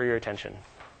for your attention.